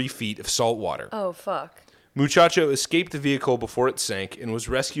 30 feet of salt water. Oh, fuck. Muchacho escaped the vehicle before it sank and was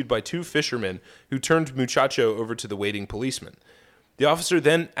rescued by 2 fishermen who turned Muchacho over to the waiting policeman. The officer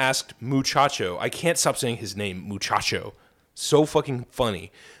then asked Muchacho, I can't stop saying his name, Muchacho, so fucking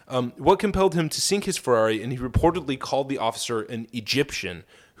funny, what compelled him to sink his Ferrari, and he reportedly called the officer an Egyptian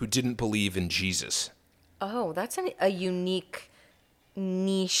who didn't believe in Jesus. Oh, that's a unique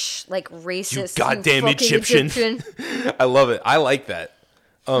niche, racist. You goddamn Egyptian. I love it. I like that.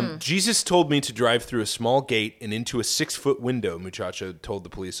 Jesus told me to drive through a small gate and into a 6-foot window, Muchacho told the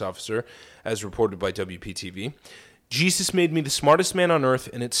police officer, as reported by WPTV. Jesus made me the smartest man on earth,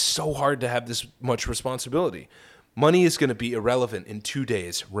 and it's so hard to have this much responsibility. Money is going to be irrelevant in 2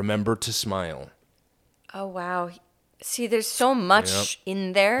 days. Remember to smile. Oh, wow. See, there's so much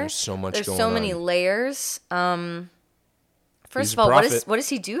in there. There's so much going on. There's so many layers. First of all, what does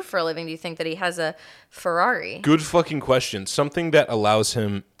he do for a living? Do you think that he has a Ferrari? Good fucking question. Something that allows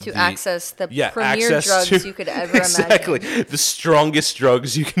him to access the premier drugs you could ever imagine. Exactly. The strongest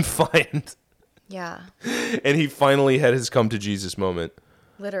drugs you can find. Yeah. And he finally had his come to Jesus moment.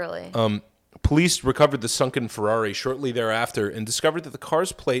 Literally. Police recovered the sunken Ferrari shortly thereafter and discovered that the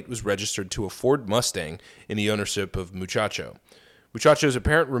car's plate was registered to a Ford Mustang in the ownership of Muchacho. Muchacho's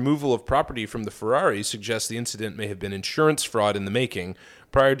apparent removal of property from the Ferrari suggests the incident may have been insurance fraud in the making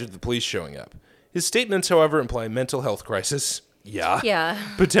prior to the police showing up. His statements, however, imply mental health crisis,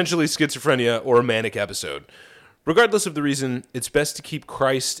 potentially schizophrenia, or a manic episode. Regardless of the reason, it's best to keep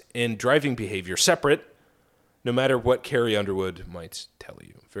Christ and driving behavior separate, no matter what Carrie Underwood might tell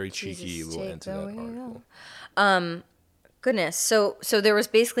you. Very cheeky little end to that article. Goodness. So there was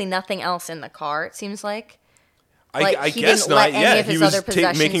basically nothing else in the car, it seems like. I guess not. Yeah, he was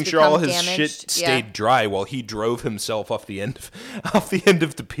making sure all his shit stayed dry while he drove himself off the end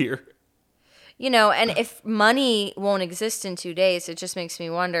of the pier. And if money won't exist in 2 days, it just makes me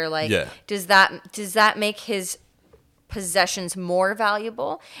wonder. Does that make his possessions more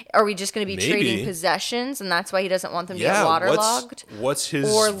valuable? Are we just going to be trading possessions, and that's why he doesn't want them to get waterlogged? What's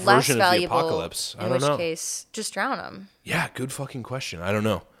his or version less of valuable, the apocalypse? I don't know. In which case, just drown him. Yeah, good fucking question. I don't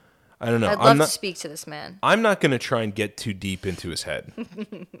know. I'd love to speak to this man. I'm not going to try and get too deep into his head.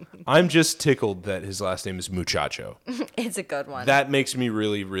 I'm just tickled that his last name is Muchacho. It's a good one. That makes me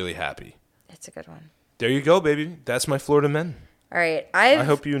really, really happy. It's a good one. There you go, baby. That's my Florida men. All right. I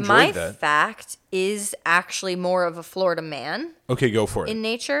hope you enjoyed that. My fact is actually more of a Florida man. Okay, go for it. In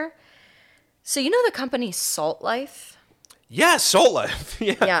nature. So you know the company Salt Life? Yeah, Salt Life.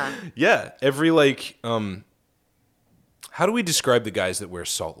 Yeah. Every how do we describe the guys that wear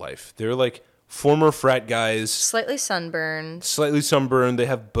Salt Life? They're like former frat guys. Slightly sunburned. They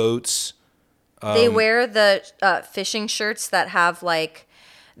have boats. They wear the fishing shirts that have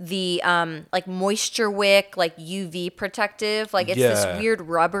the like moisture wick, like UV protective. Like it's this weird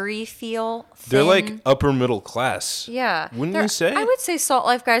rubbery feel. They're like upper middle class. Yeah. Wouldn't you say? I would say Salt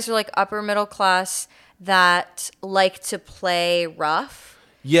Life guys are like upper middle class that like to play rough.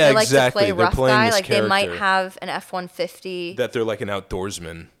 Yeah, they like exactly. To play rough They're playing guy. this Like character. they might have an F-150. That they're like an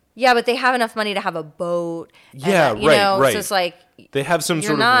outdoorsman. Yeah, but they have enough money to have a boat. Yeah, and, right. So it's like they have some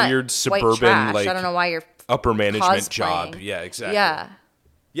sort of weird suburban like I don't know why you're upper management cosplaying. job. Yeah, exactly. Yeah.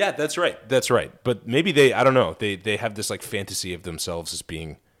 Yeah, that's right. That's right. But maybe they, I don't know, they have this like fantasy of themselves as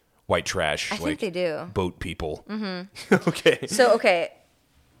being white trash. I think they do. Boat people. Mm-hmm. Okay. So, okay.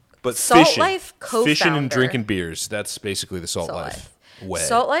 But Salt fishing, Life co-founder. Fishing and drinking beers. That's basically the Salt Life way.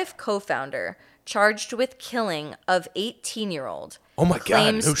 Salt Life co-founder charged with killing of 18-year-old. Oh my God,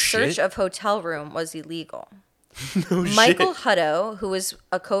 claims no shit. search of hotel room was illegal. No Michael shit. Hutto, who is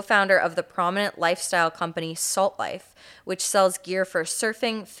a co-founder of the prominent lifestyle company Salt Life, which sells gear for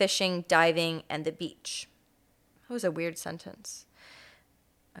surfing, fishing, diving, and the beach. That was a weird sentence.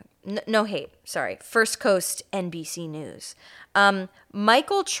 No hate, sorry. First Coast NBC News.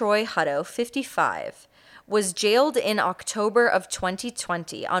 Michael Troy Hutto, 55, was jailed in October of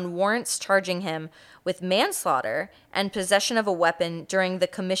 2020 on warrants charging him with manslaughter and possession of a weapon during the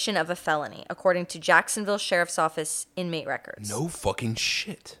commission of a felony, according to Jacksonville Sheriff's Office inmate records. No fucking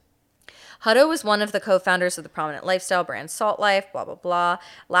shit. Hutto was one of the co-founders of the prominent lifestyle brand Salt Life, blah, blah, blah.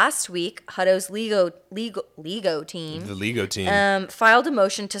 Last week, Hutto's Lego team... The Lego team. Filed a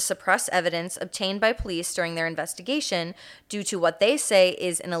motion to suppress evidence obtained by police during their investigation due to what they say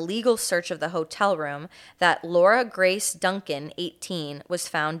is an illegal search of the hotel room that Laura Grace Duncan, 18, was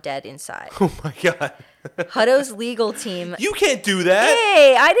found dead inside. Oh my God. Hutto's legal team... You can't do that.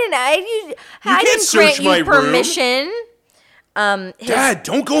 Hey, I didn't search grant my you permission. Dad,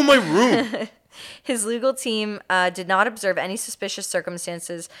 don't go in my room. His legal team did not observe any suspicious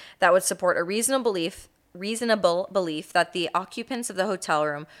circumstances that would support a reasonable belief that the occupants of the hotel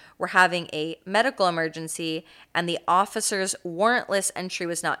room were having a medical emergency, and the officer's warrantless entry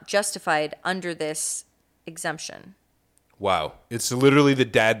was not justified under this exemption. Wow. It's literally the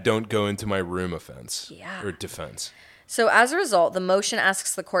dad don't go into my room offense. Yeah. Or defense. So as a result, the motion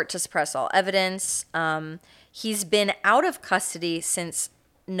asks the court to suppress all evidence. He's been out of custody since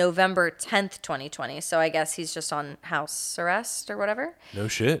November 10th, 2020. So I guess he's just on house arrest or whatever. No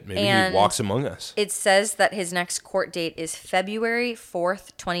shit. Maybe And he walks among us. It says that his next court date is February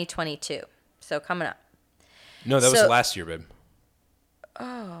 4th, 2022. So coming up. No, that was last year, babe.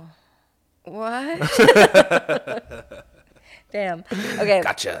 Oh. What? Damn. Okay.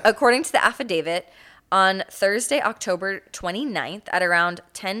 Gotcha. According to the affidavit, on Thursday, October 29th at around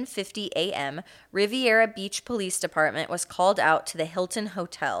 10:50 a.m., Riviera Beach Police Department was called out to the Hilton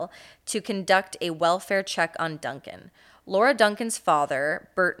Hotel to conduct a welfare check on Duncan. Laura Duncan's father,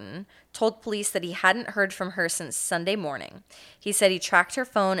 Burton, told police that he hadn't heard from her since Sunday morning. He said he tracked her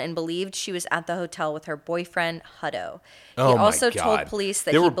phone and believed she was at the hotel with her boyfriend, Hutto. He also told police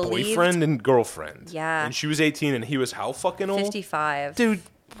that they he were believed... boyfriend and girlfriend. Yeah. And she was 18 and he was how fucking old? 55. Dude,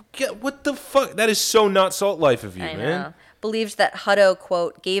 what the fuck? That is so not Salt Life of you, I man. know. Believed that Hutto,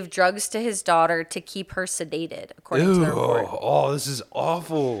 quote, gave drugs to his daughter to keep her sedated, according to the report. Oh, this is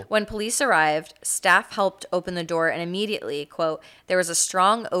awful. When police arrived, staff helped open the door, and immediately, quote, there was a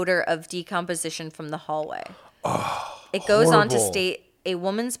strong odor of decomposition from the hallway. It goes on to state a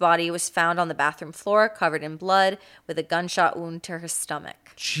woman's body was found on the bathroom floor, covered in blood, with a gunshot wound to her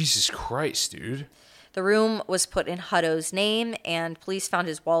stomach. Jesus Christ, dude. The room was put in Hutto's name, and police found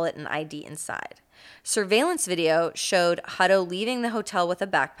his wallet and ID inside. Surveillance video showed Hutto leaving the hotel with a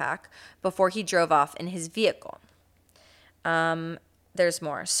backpack before he drove off in his vehicle. There's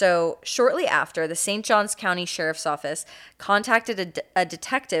more. So shortly after, the St. Johns County Sheriff's Office contacted a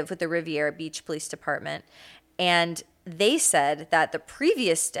detective with the Riviera Beach Police Department, and they said that the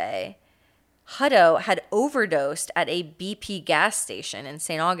previous day, Hutto had overdosed at a BP gas station in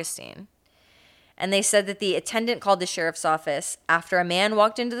St. Augustine. And they said that the attendant called the sheriff's office after a man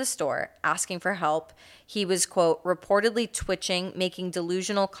walked into the store asking for help. He was, quote, reportedly twitching, making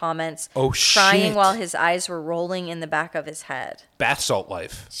delusional comments, crying shit. while his eyes were rolling in the back of his head. Bath salt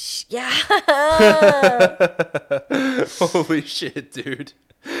life. Yeah. Holy shit, dude.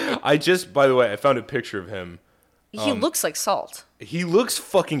 By the way, I found a picture of him. He looks like salt. He looks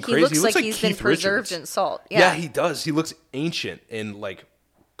fucking crazy. He looks like he's Keith been preserved Richards. in salt. Yeah, he does. He looks ancient and like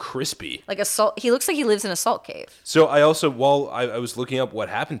crispy. Like a salt. He looks like he lives in a salt cave. So I also, while I was looking up what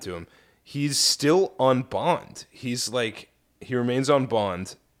happened to him, he's still on bond. He remains on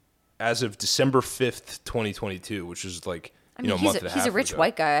bond as of December 5th, 2022, which is like, a month and a half He's a rich ago.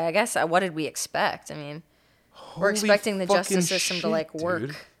 white guy. I guess, what did we expect? I mean, We're expecting the justice system shit, to like work.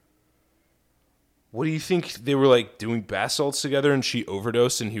 Dude. What do you think? They were like doing bath salts together and she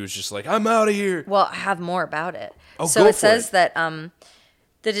overdosed and he was just like, I'm out of here. Well, I have more about it. Oh, so go it says for that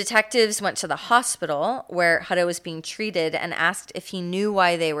the detectives went to the hospital where Hutto was being treated and asked if he knew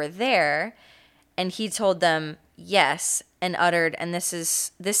why they were there. And he told them yes and uttered, and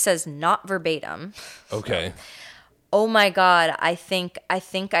this says not verbatim. Okay. Oh my God, I think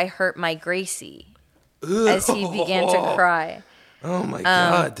I hurt my Gracie. As he began to cry. Oh my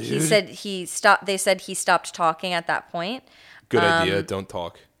God, dude. He said he stopped. They said he stopped talking at that point. Good idea. Don't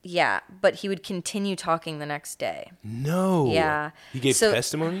talk. Yeah, but he would continue talking the next day. No. Yeah. He gave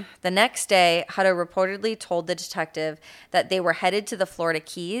testimony? The next day, Hutto reportedly told the detective that they were headed to the Florida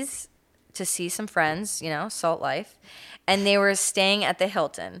Keys to see some friends, Salt Life, and they were staying at the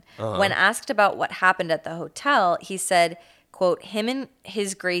Hilton. Uh-huh. When asked about what happened at the hotel, he said, quote, him and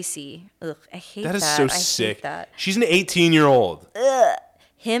his Gracie. Ugh, I hate that. That is so sick. Hate that. She's an 18-year-old. Ugh.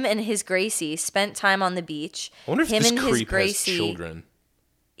 Him and his Gracie spent time on the beach. I wonder if him this and creep his Gracie, has children.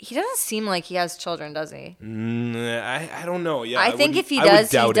 He doesn't seem like he has children, does he? I don't know. Yeah, I think if he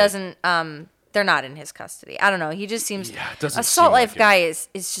does, he doesn't. They're not in his custody. I don't know. He just seems a Salt Life guy is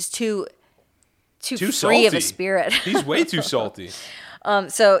just too free salty. of a spirit. He's way too salty.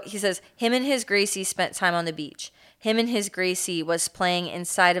 So he says him and his Gracie spent time on the beach. Him and his Gracie was playing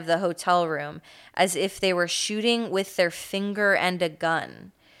inside of the hotel room as if they were shooting with their finger and a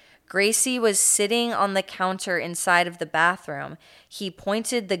gun. Gracie was sitting on the counter inside of the bathroom. He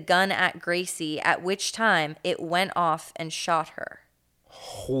pointed the gun at Gracie, at which time it went off and shot her.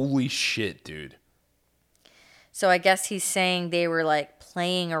 Holy shit, dude. So I guess he's saying they were like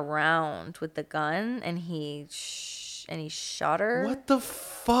playing around with the gun and he shot her. What the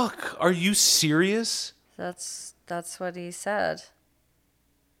fuck? Are you serious? That's what he said.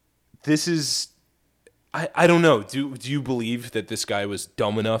 This is... I don't know. Do you believe that this guy was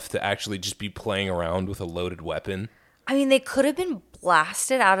dumb enough to actually just be playing around with a loaded weapon? I mean, they could have been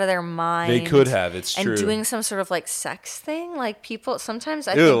blasted out of their mind. They could have. It's true. And doing some sort of like sex thing, like people sometimes.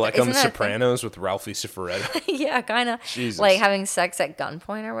 I think like on The Sopranos with Ralphie Cifaretto. Yeah, kind of. Like having sex at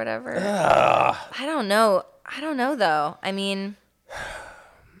gunpoint or whatever. I don't know. Though. I mean,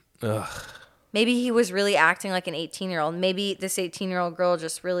 maybe he was really acting like an 18-year-old. Maybe this 18-year-old girl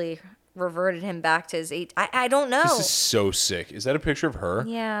just really reverted him back to his 8. I don't know. This is so sick. Is that a picture of her?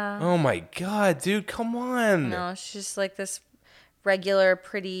 Yeah. Oh my God, dude, come on. No, she's just like this regular,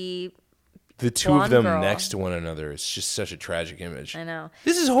 pretty. The two of them girl. Next to one another. It's just such a tragic image. I know.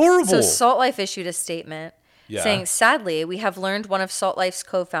 This is horrible. So Salt Life issued a statement saying, sadly, we have learned one of Salt Life's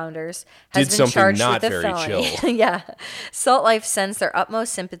co-founders has been charged with a felony. Yeah. Salt Life sends their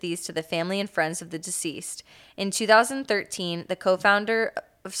utmost sympathies to the family and friends of the deceased. In 2013, the co-founder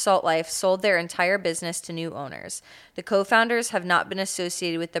of Salt Life sold their entire business to new owners. The co-founders have not been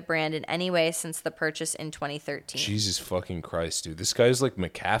associated with the brand in any way since the purchase in 2013. Jesus fucking Christ, dude. This guy's like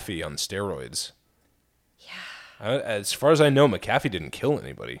McAfee on steroids. Yeah. As far as I know, McAfee didn't kill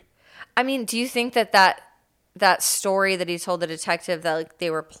anybody. I mean, do you think that story that he told the detective that like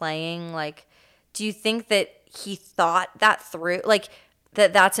they were playing, like, do you think that he thought that through? Like,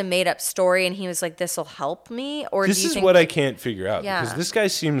 that's a made-up story, and he was like, "This will help me," or this do you is think what I can't figure out yeah. because this guy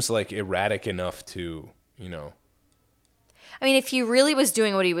seems like erratic enough to, I mean, if he really was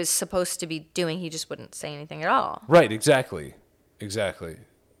doing what he was supposed to be doing, he just wouldn't say anything at all. Right? Exactly.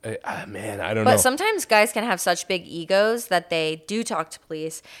 Man, I don't know. But sometimes guys can have such big egos that they do talk to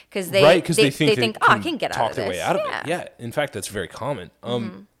police because they think, oh, I can get out of this. Talk their way out of it. Yeah. In fact, that's very common.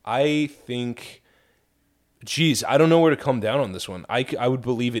 I think. Geez, I don't know where to come down on this one. I would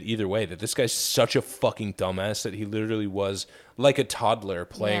believe it either way, that this guy's such a fucking dumbass that he literally was like a toddler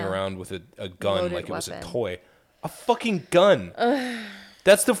playing around with a gun loaded like it was a toy. A fucking gun.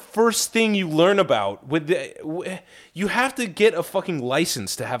 That's the first thing you learn about. You have to get a fucking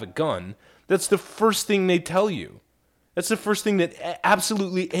license to have a gun. That's the first thing they tell you. That's the first thing that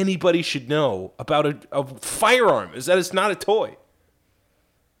absolutely anybody should know about a firearm, is that it's not a toy.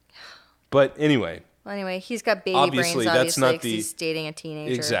 But anyway... Well, anyway, he's got baby brains, obviously, because he's dating a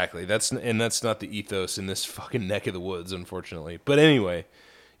teenager. Exactly. That's not the ethos in this fucking neck of the woods, unfortunately. But anyway,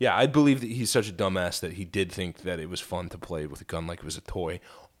 yeah, I believe that he's such a dumbass that he did think that it was fun to play with a gun like it was a toy,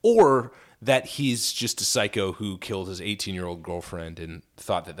 or that he's just a psycho who killed his 18-year-old girlfriend and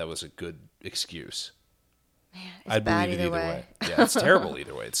thought that was a good excuse. Man, I'd believe it either way. Yeah, it's terrible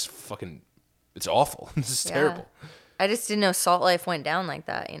either way. It's awful. This is terrible. I just didn't know Salt Life went down like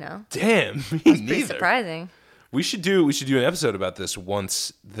that, Damn, me neither. Pretty surprising. We should do an episode about this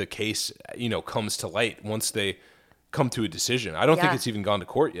once the case, comes to light, once they come to a decision. I don't think it's even gone to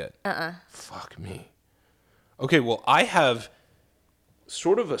court yet. Fuck me. Okay, well, I have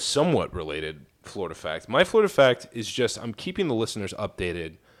sort of a somewhat related Florida fact. My Florida fact is just I'm keeping the listeners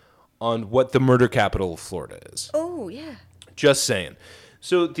updated on what the murder capital of Florida is. Oh, yeah. Just saying.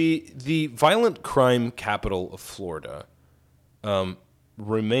 So the violent crime capital of Florida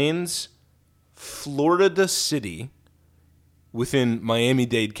remains Florida City within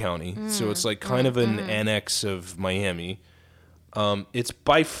Miami-Dade County. So it's like kind of an annex of Miami. It's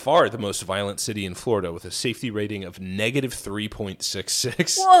by far the most violent city in Florida with a safety rating of negative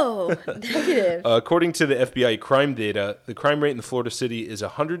 3.66. Whoa, negative. According to the FBI crime data, the crime rate in the Florida city is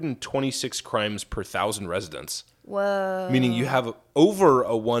 126 crimes per 1,000 residents. Whoa. Meaning you have over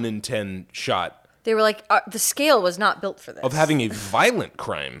a 1 in 10 shot. They were like, the scale was not built for this. Of having a violent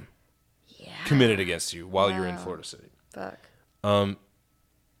crime committed against you while you're in Florida City. Fuck.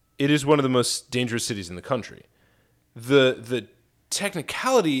 It is one of the most dangerous cities in the country. The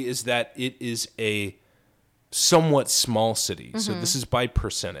technicality is that it is a somewhat small city, so this is by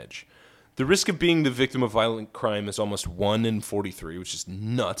percentage. The risk of being the victim of violent crime is almost 1 in 43, which is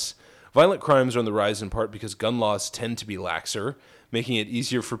nuts. Violent crimes are on the rise in part because gun laws tend to be laxer, making it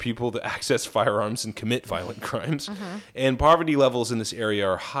easier for people to access firearms and commit violent crimes. And poverty levels in this area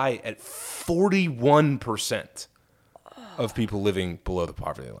are high at 41% of people living below the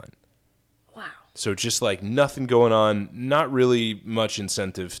poverty line. Wow. So just like nothing going on, not really much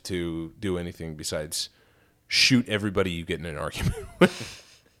incentive to do anything besides shoot everybody you get in an argument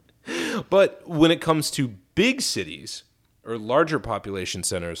with. But when it comes to big cities or larger population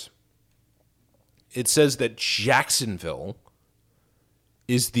centers, it says that Jacksonville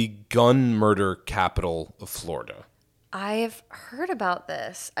is the gun murder capital of Florida. I've heard about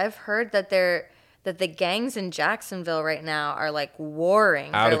this. I've heard that the gangs in Jacksonville right now are like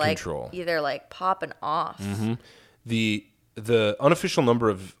warring. Out They're of like, control. Either like popping off. The unofficial number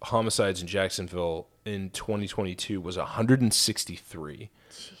of homicides in Jacksonville in 2022 was 163,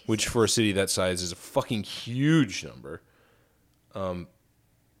 which for a city that size is a fucking huge number.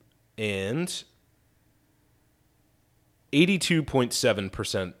 And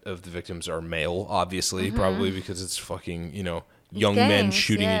 82.7% of the victims are male, obviously, probably because it's fucking, young men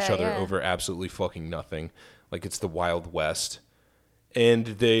shooting each other over absolutely fucking nothing. Like it's the Wild West. And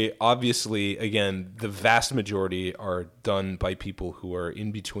they obviously, again, the vast majority are done by people who are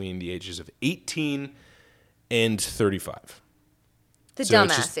in between the ages of 18 and 35. The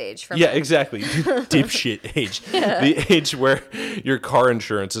dumbass age for me. Yeah, exactly. Dipshit age. The age where your car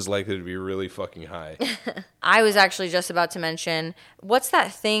insurance is likely to be really fucking high. I was actually just about to mention, what's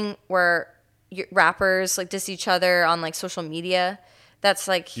that thing where rappers like diss each other on like social media? That's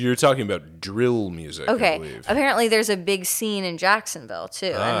like... You're talking about drill music, okay. I believe. Apparently there's a big scene in Jacksonville too.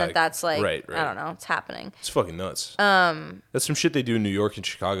 And that's like, right. I don't know, it's happening. It's fucking nuts. That's some shit they do in New York and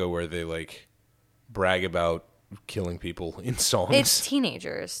Chicago where they like brag about killing people in songs. It's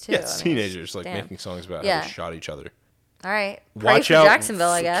teenagers too. Yeah, it's teenagers like making songs about how they shot each other. All right. Watch for out, Jacksonville,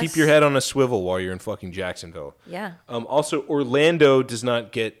 I guess. Keep your head on a swivel while you're in fucking Jacksonville. Yeah. Also, Orlando does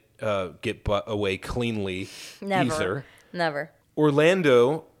not get away cleanly either. Never.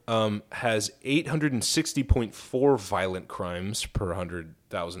 Orlando has 860.4 violent crimes per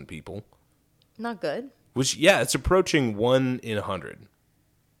 100,000 people. Not good. Which, it's approaching 1 in 100.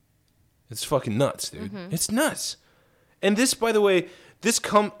 It's fucking nuts, dude. It's nuts. And this, by the way,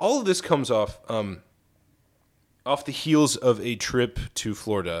 all of this comes off the heels of a trip to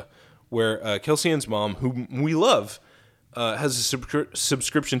Florida where Kelsey Ann's mom, whom we love, has a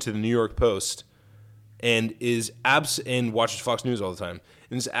subscription to the New York Post and and watches Fox News all the time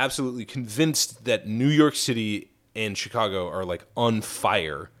and is absolutely convinced that New York City and Chicago are like on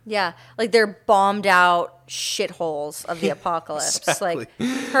fire. Yeah, like they're bombed out shitholes of the apocalypse. Exactly. Like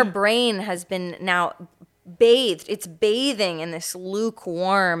her brain has been now bathed. It's bathing in this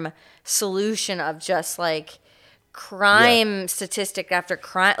lukewarm solution of just like crime statistic after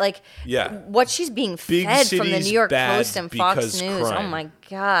crime. Like what she's being fed from the New York Post and Fox News. Crime. Oh my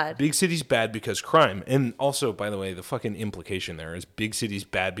God. Big city's bad because crime. And also, by the way, the fucking implication there is big city's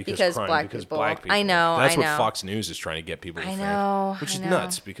bad because crime. Black people. I know. That's what Fox News is trying to get people to think. Which is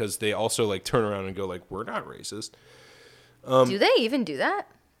nuts because they also like turn around and go like, we're not racist. Do they even do that?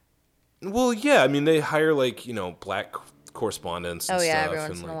 Well, yeah. I mean, they hire like, black correspondents and stuff. Every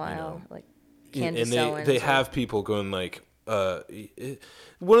once in a while. Like and they have people going like,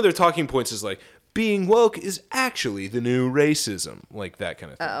 one of their talking points is like, being woke is actually the new racism, like that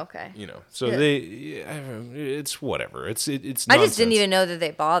kind of thing. Oh, okay. So it's whatever. It's nonsense. I just didn't even know that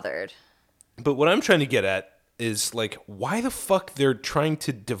they bothered. But what I'm trying to get at is like, why the fuck they're trying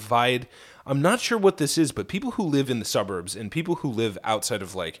to divide. I'm not sure what this is, but people who live in the suburbs and people who live outside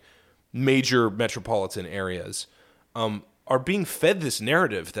of like major metropolitan areas are being fed this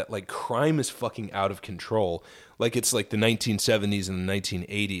narrative that like crime is fucking out of control. Like it's like the 1970s and the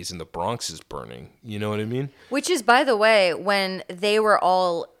 1980s and the Bronx is burning. You know what I mean? Which is, by the way, when they were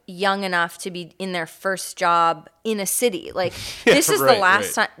all young enough to be in their first job in a city. Like this is the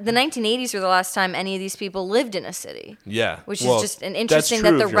last time, the 1980s were the last time any of these people lived in a city. Yeah. Which is just an interesting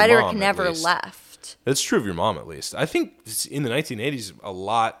that the rhetoric never left. That's true of your mom, at least. I think in the 1980s,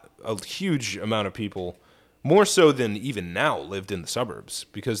 a huge amount of people, more so than even now, lived in the suburbs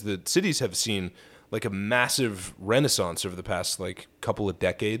because the cities have seen like a massive renaissance over the past like couple of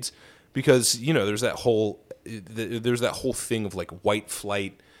decades because, you know, there's that whole thing of like white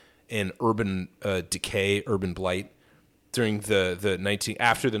flight and urban decay, urban blight during after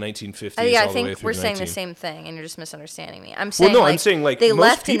the 1950s. Yeah, I all the way think through we're the saying the same thing, and you're just misunderstanding me. I'm saying, I'm saying like they most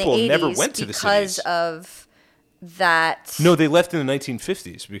left people in the 80s never went to the cities because of that. No, they left in the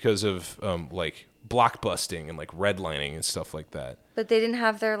 1950s because of like blockbusting and like redlining and stuff like that. But they didn't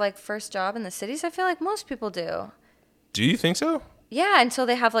have their like first job in the cities. I feel like most people do. Do you think so? Yeah, until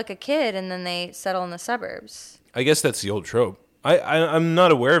they have like a kid and then they settle in the suburbs. I guess that's the old trope. I'm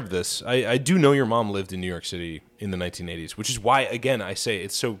not aware of this. I do know your mom lived in New York City in the 1980s, which is why, again, I say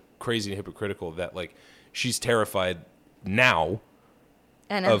it's so crazy and hypocritical that like she's terrified now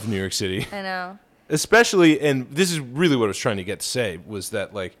of New York City. I know. Especially, and this is really what I was trying to get to say, was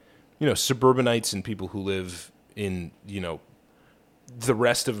that like, you know, suburbanites and people who live in, you know, the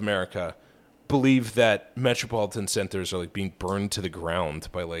rest of America believe that metropolitan centers are like being burned to the ground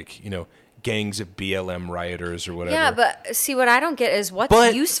by like, you know, gangs of BLM rioters or whatever. Yeah, but see, what I don't get is what's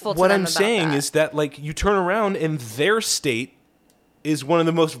useful to them about that. What I'm saying is that like you turn around and their state is one of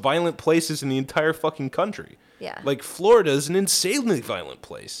the most violent places in the entire fucking country. Yeah. Like Florida is an insanely violent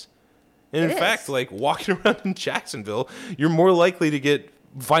place. And in fact, like walking around in Jacksonville, you're more likely to get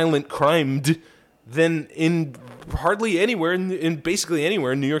violent crimed than in hardly anywhere in basically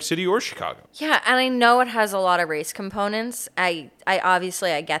anywhere in New York City or Chicago. Yeah, and I know it has a lot of race components. I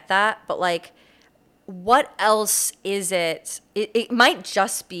obviously I get that, but like what else is it? It might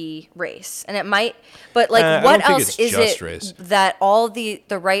just be race, and it might, but like what else is it race. That all the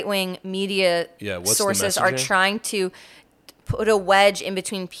right-wing media sources are trying to put a wedge in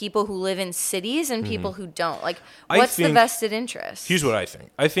between people who live in cities and people who don't? Like, what's the vested interest? Here's what I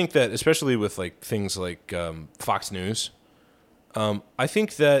think. I think that, especially with like things like Fox News, I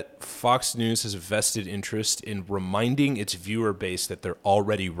think that Fox News has a vested interest in reminding its viewer base that they're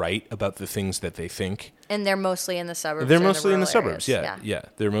already right about the things that they think. And they're mostly in the suburbs. They're mostly in the suburbs, yeah.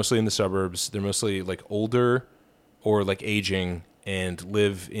 They're mostly in the suburbs. They're mostly like older or like aging and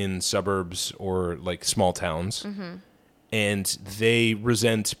live in suburbs or like small towns. Mm-hmm. And they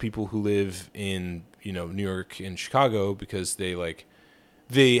resent people who live in, you know, New York and Chicago because they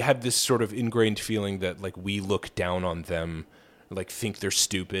have this sort of ingrained feeling that like we look down on them, like think they're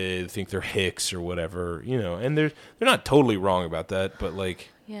stupid, think they're hicks or whatever, you know. And they're not totally wrong about that, but like,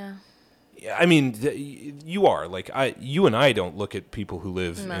 yeah. I mean, you are like you and I don't look at people who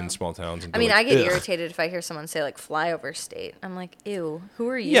live in small towns. And I get irritated if I hear someone say like flyover state. I'm like, ew, who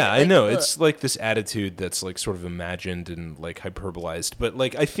are you? Yeah, like, I know. It's like this attitude that's like sort of imagined and like hyperbolized. But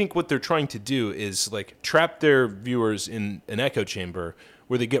like, I think what they're trying to do is like trap their viewers in an echo chamber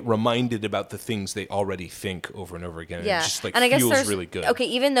where they get reminded about the things they already think over and over again. Yeah. And it just like and I guess feels really good. Okay,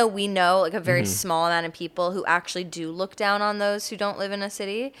 even though we know like a very small amount of people who actually do look down on those who don't live in a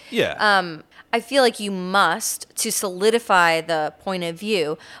city. Yeah. I feel like you must, to solidify the point of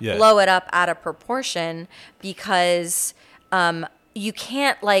view, blow it up out of proportion because you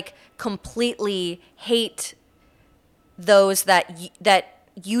can't like completely hate those that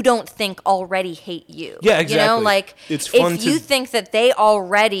you don't think already hate you. Yeah, exactly. You know, like it's fun if you think that they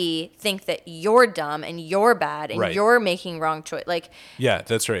already think that you're dumb and you're bad and you're making wrong choice, like yeah,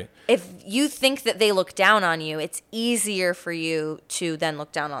 that's right. If you think that they look down on you, it's easier for you to then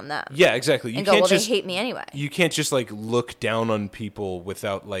look down on them. Yeah, exactly. You can't they hate me anyway. You can't just like look down on people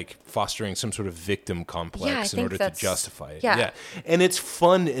without like fostering some sort of victim complex in order to justify it. Yeah. And it's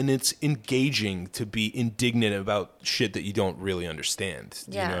fun and it's engaging to be indignant about shit that you don't really understand.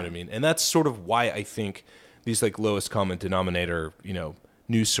 Do you know what I mean? And that's sort of why I think these like lowest common denominator, you know,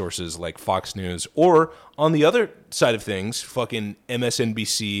 news sources like Fox News, or on the other side of things, fucking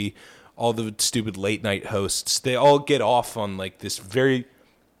MSNBC, all the stupid late night hosts, they all get off on like this very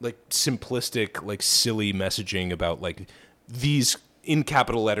like simplistic, like silly messaging about like these in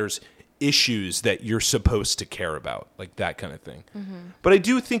capital letters issues that you're supposed to care about, like that kind of thing. Mm-hmm. But I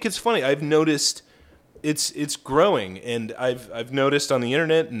do think it's funny. I've noticed it's growing, and I've noticed on the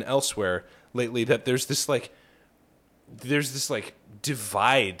internet and elsewhere lately that there's this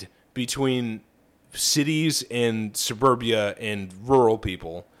divide between cities and suburbia and rural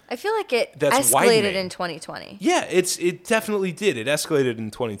people. I feel like it That's escalated widening. in 2020. Yeah, it definitely did. It escalated in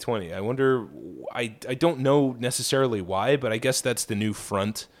 2020. I wonder, I don't know necessarily why, but I guess that's the new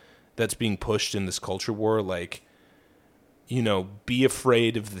front that's being pushed in this culture war. Like, you know, be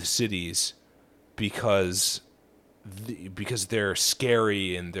afraid of the cities because they're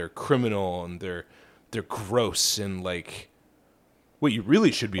scary and they're criminal and they're gross, and like, what you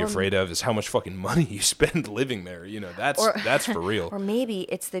really should be afraid of is how much fucking money you spend living there. You know, that's for real. Or maybe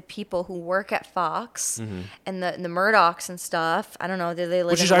it's the people who work at Fox and the Murdochs and stuff. I don't know. They live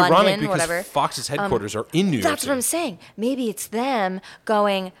Which in is London, ironic because whatever. Fox's headquarters are in New York That's City. what I'm saying. Maybe it's them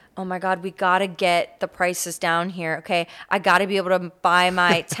going, oh my God, we got to get the prices down here. Okay, I got to be able to buy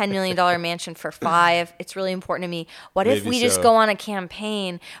my $10 million mansion for $5. It's really important to me. What if Maybe we just so. go on a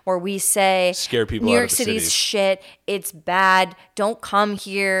campaign where we say, Scare people New out York of the City's cities. shit. It's bad. Don't come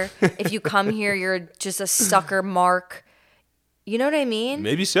here. If you come here, you're just a sucker mark. You know what I mean?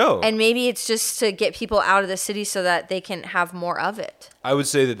 Maybe so. And maybe it's just to get people out of the city so that they can have more of it. I would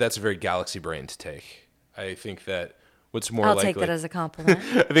say that that's a very galaxy brain to take. I think that what's more I'll likely... take that as a compliment.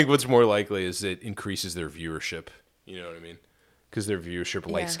 I think what's more likely is it increases their viewership. You know what I mean? Because their viewership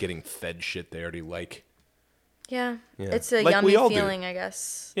likes getting fed shit they already like. Yeah. Yeah. It's a Like yummy we all do. feeling, I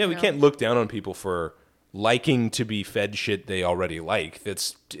guess. Yeah, you we know. can't look down on people for liking to be fed shit they already like.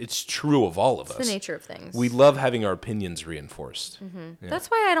 It's true of all of us. It's the nature of things. We love having our opinions reinforced. Yeah. That's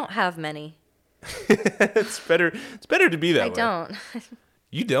why I don't have many. It's better to be that I way. don't.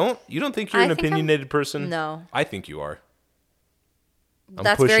 You don't? You don't think you're I an think I'm- opinionated person? No. I think you are. I'm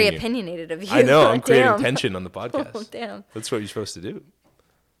That's very pushing you. opinionated of you. I know. I'm creating Damn. tension on the podcast. Oh, damn. That's what you're supposed to do.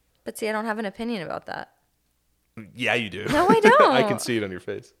 But see, I don't have an opinion about that. Yeah, you do. No, I don't. I can see it on your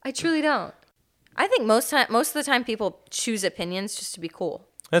face. I truly don't. I think most of the time people choose opinions just to be cool.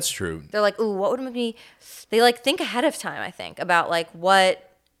 That's true. They're like, ooh, what would make me... They like think ahead of time, I think, about like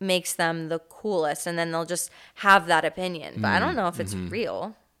what makes them the coolest. And then they'll just have that opinion. But I don't know if it's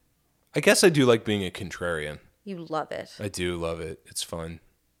real. I guess I do like being a contrarian. You love it. I do love it. It's fun.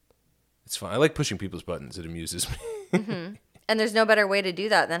 It's fun. I like pushing people's buttons. It amuses me. And there's no better way to do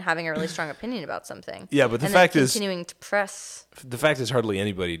that than having a really strong opinion about something. Yeah, but the and fact then is... continuing to press. The fact is hardly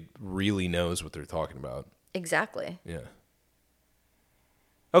anybody really knows what they're talking about. Exactly. Yeah.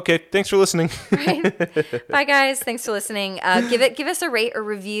 Okay, thanks for listening. Right. Bye, guys. Thanks for listening. Give us a rate or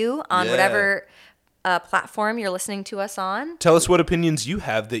review on whatever platform you're listening to us on. Tell us what opinions you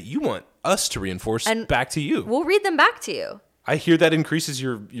have that you want us to reinforce back to you. We'll read them back to you. I hear that increases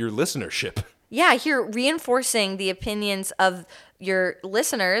your listenership. Yeah, here reinforcing the opinions of your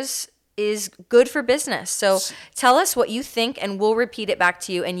listeners is good for business. So tell us what you think and we'll repeat it back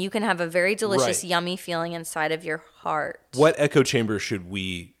to you and you can have a very delicious, yummy feeling inside of your heart. What echo chamber should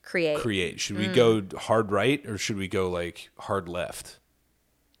we create? Should we go hard right or should we go like hard left?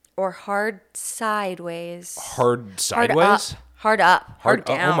 Or hard sideways. Hard sideways? Hard up. Hard up.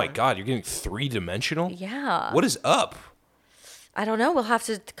 down. Oh my God, you're getting 3-dimensional? Yeah. What is up? I don't know. We'll have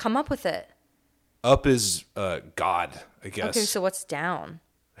to come up with it. Up is God, I guess. Okay, so what's down?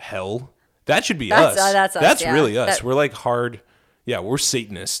 Hell. That should be us. That's us, That's yeah. really us. We're like hard. Yeah, we're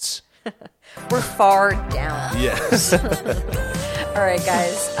Satanists. We're far down. Yes. All right,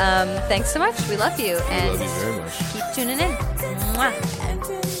 guys. Thanks so much. We love you. I And love you very much. keep tuning in.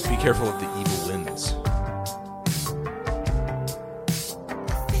 Mwah. Be careful of the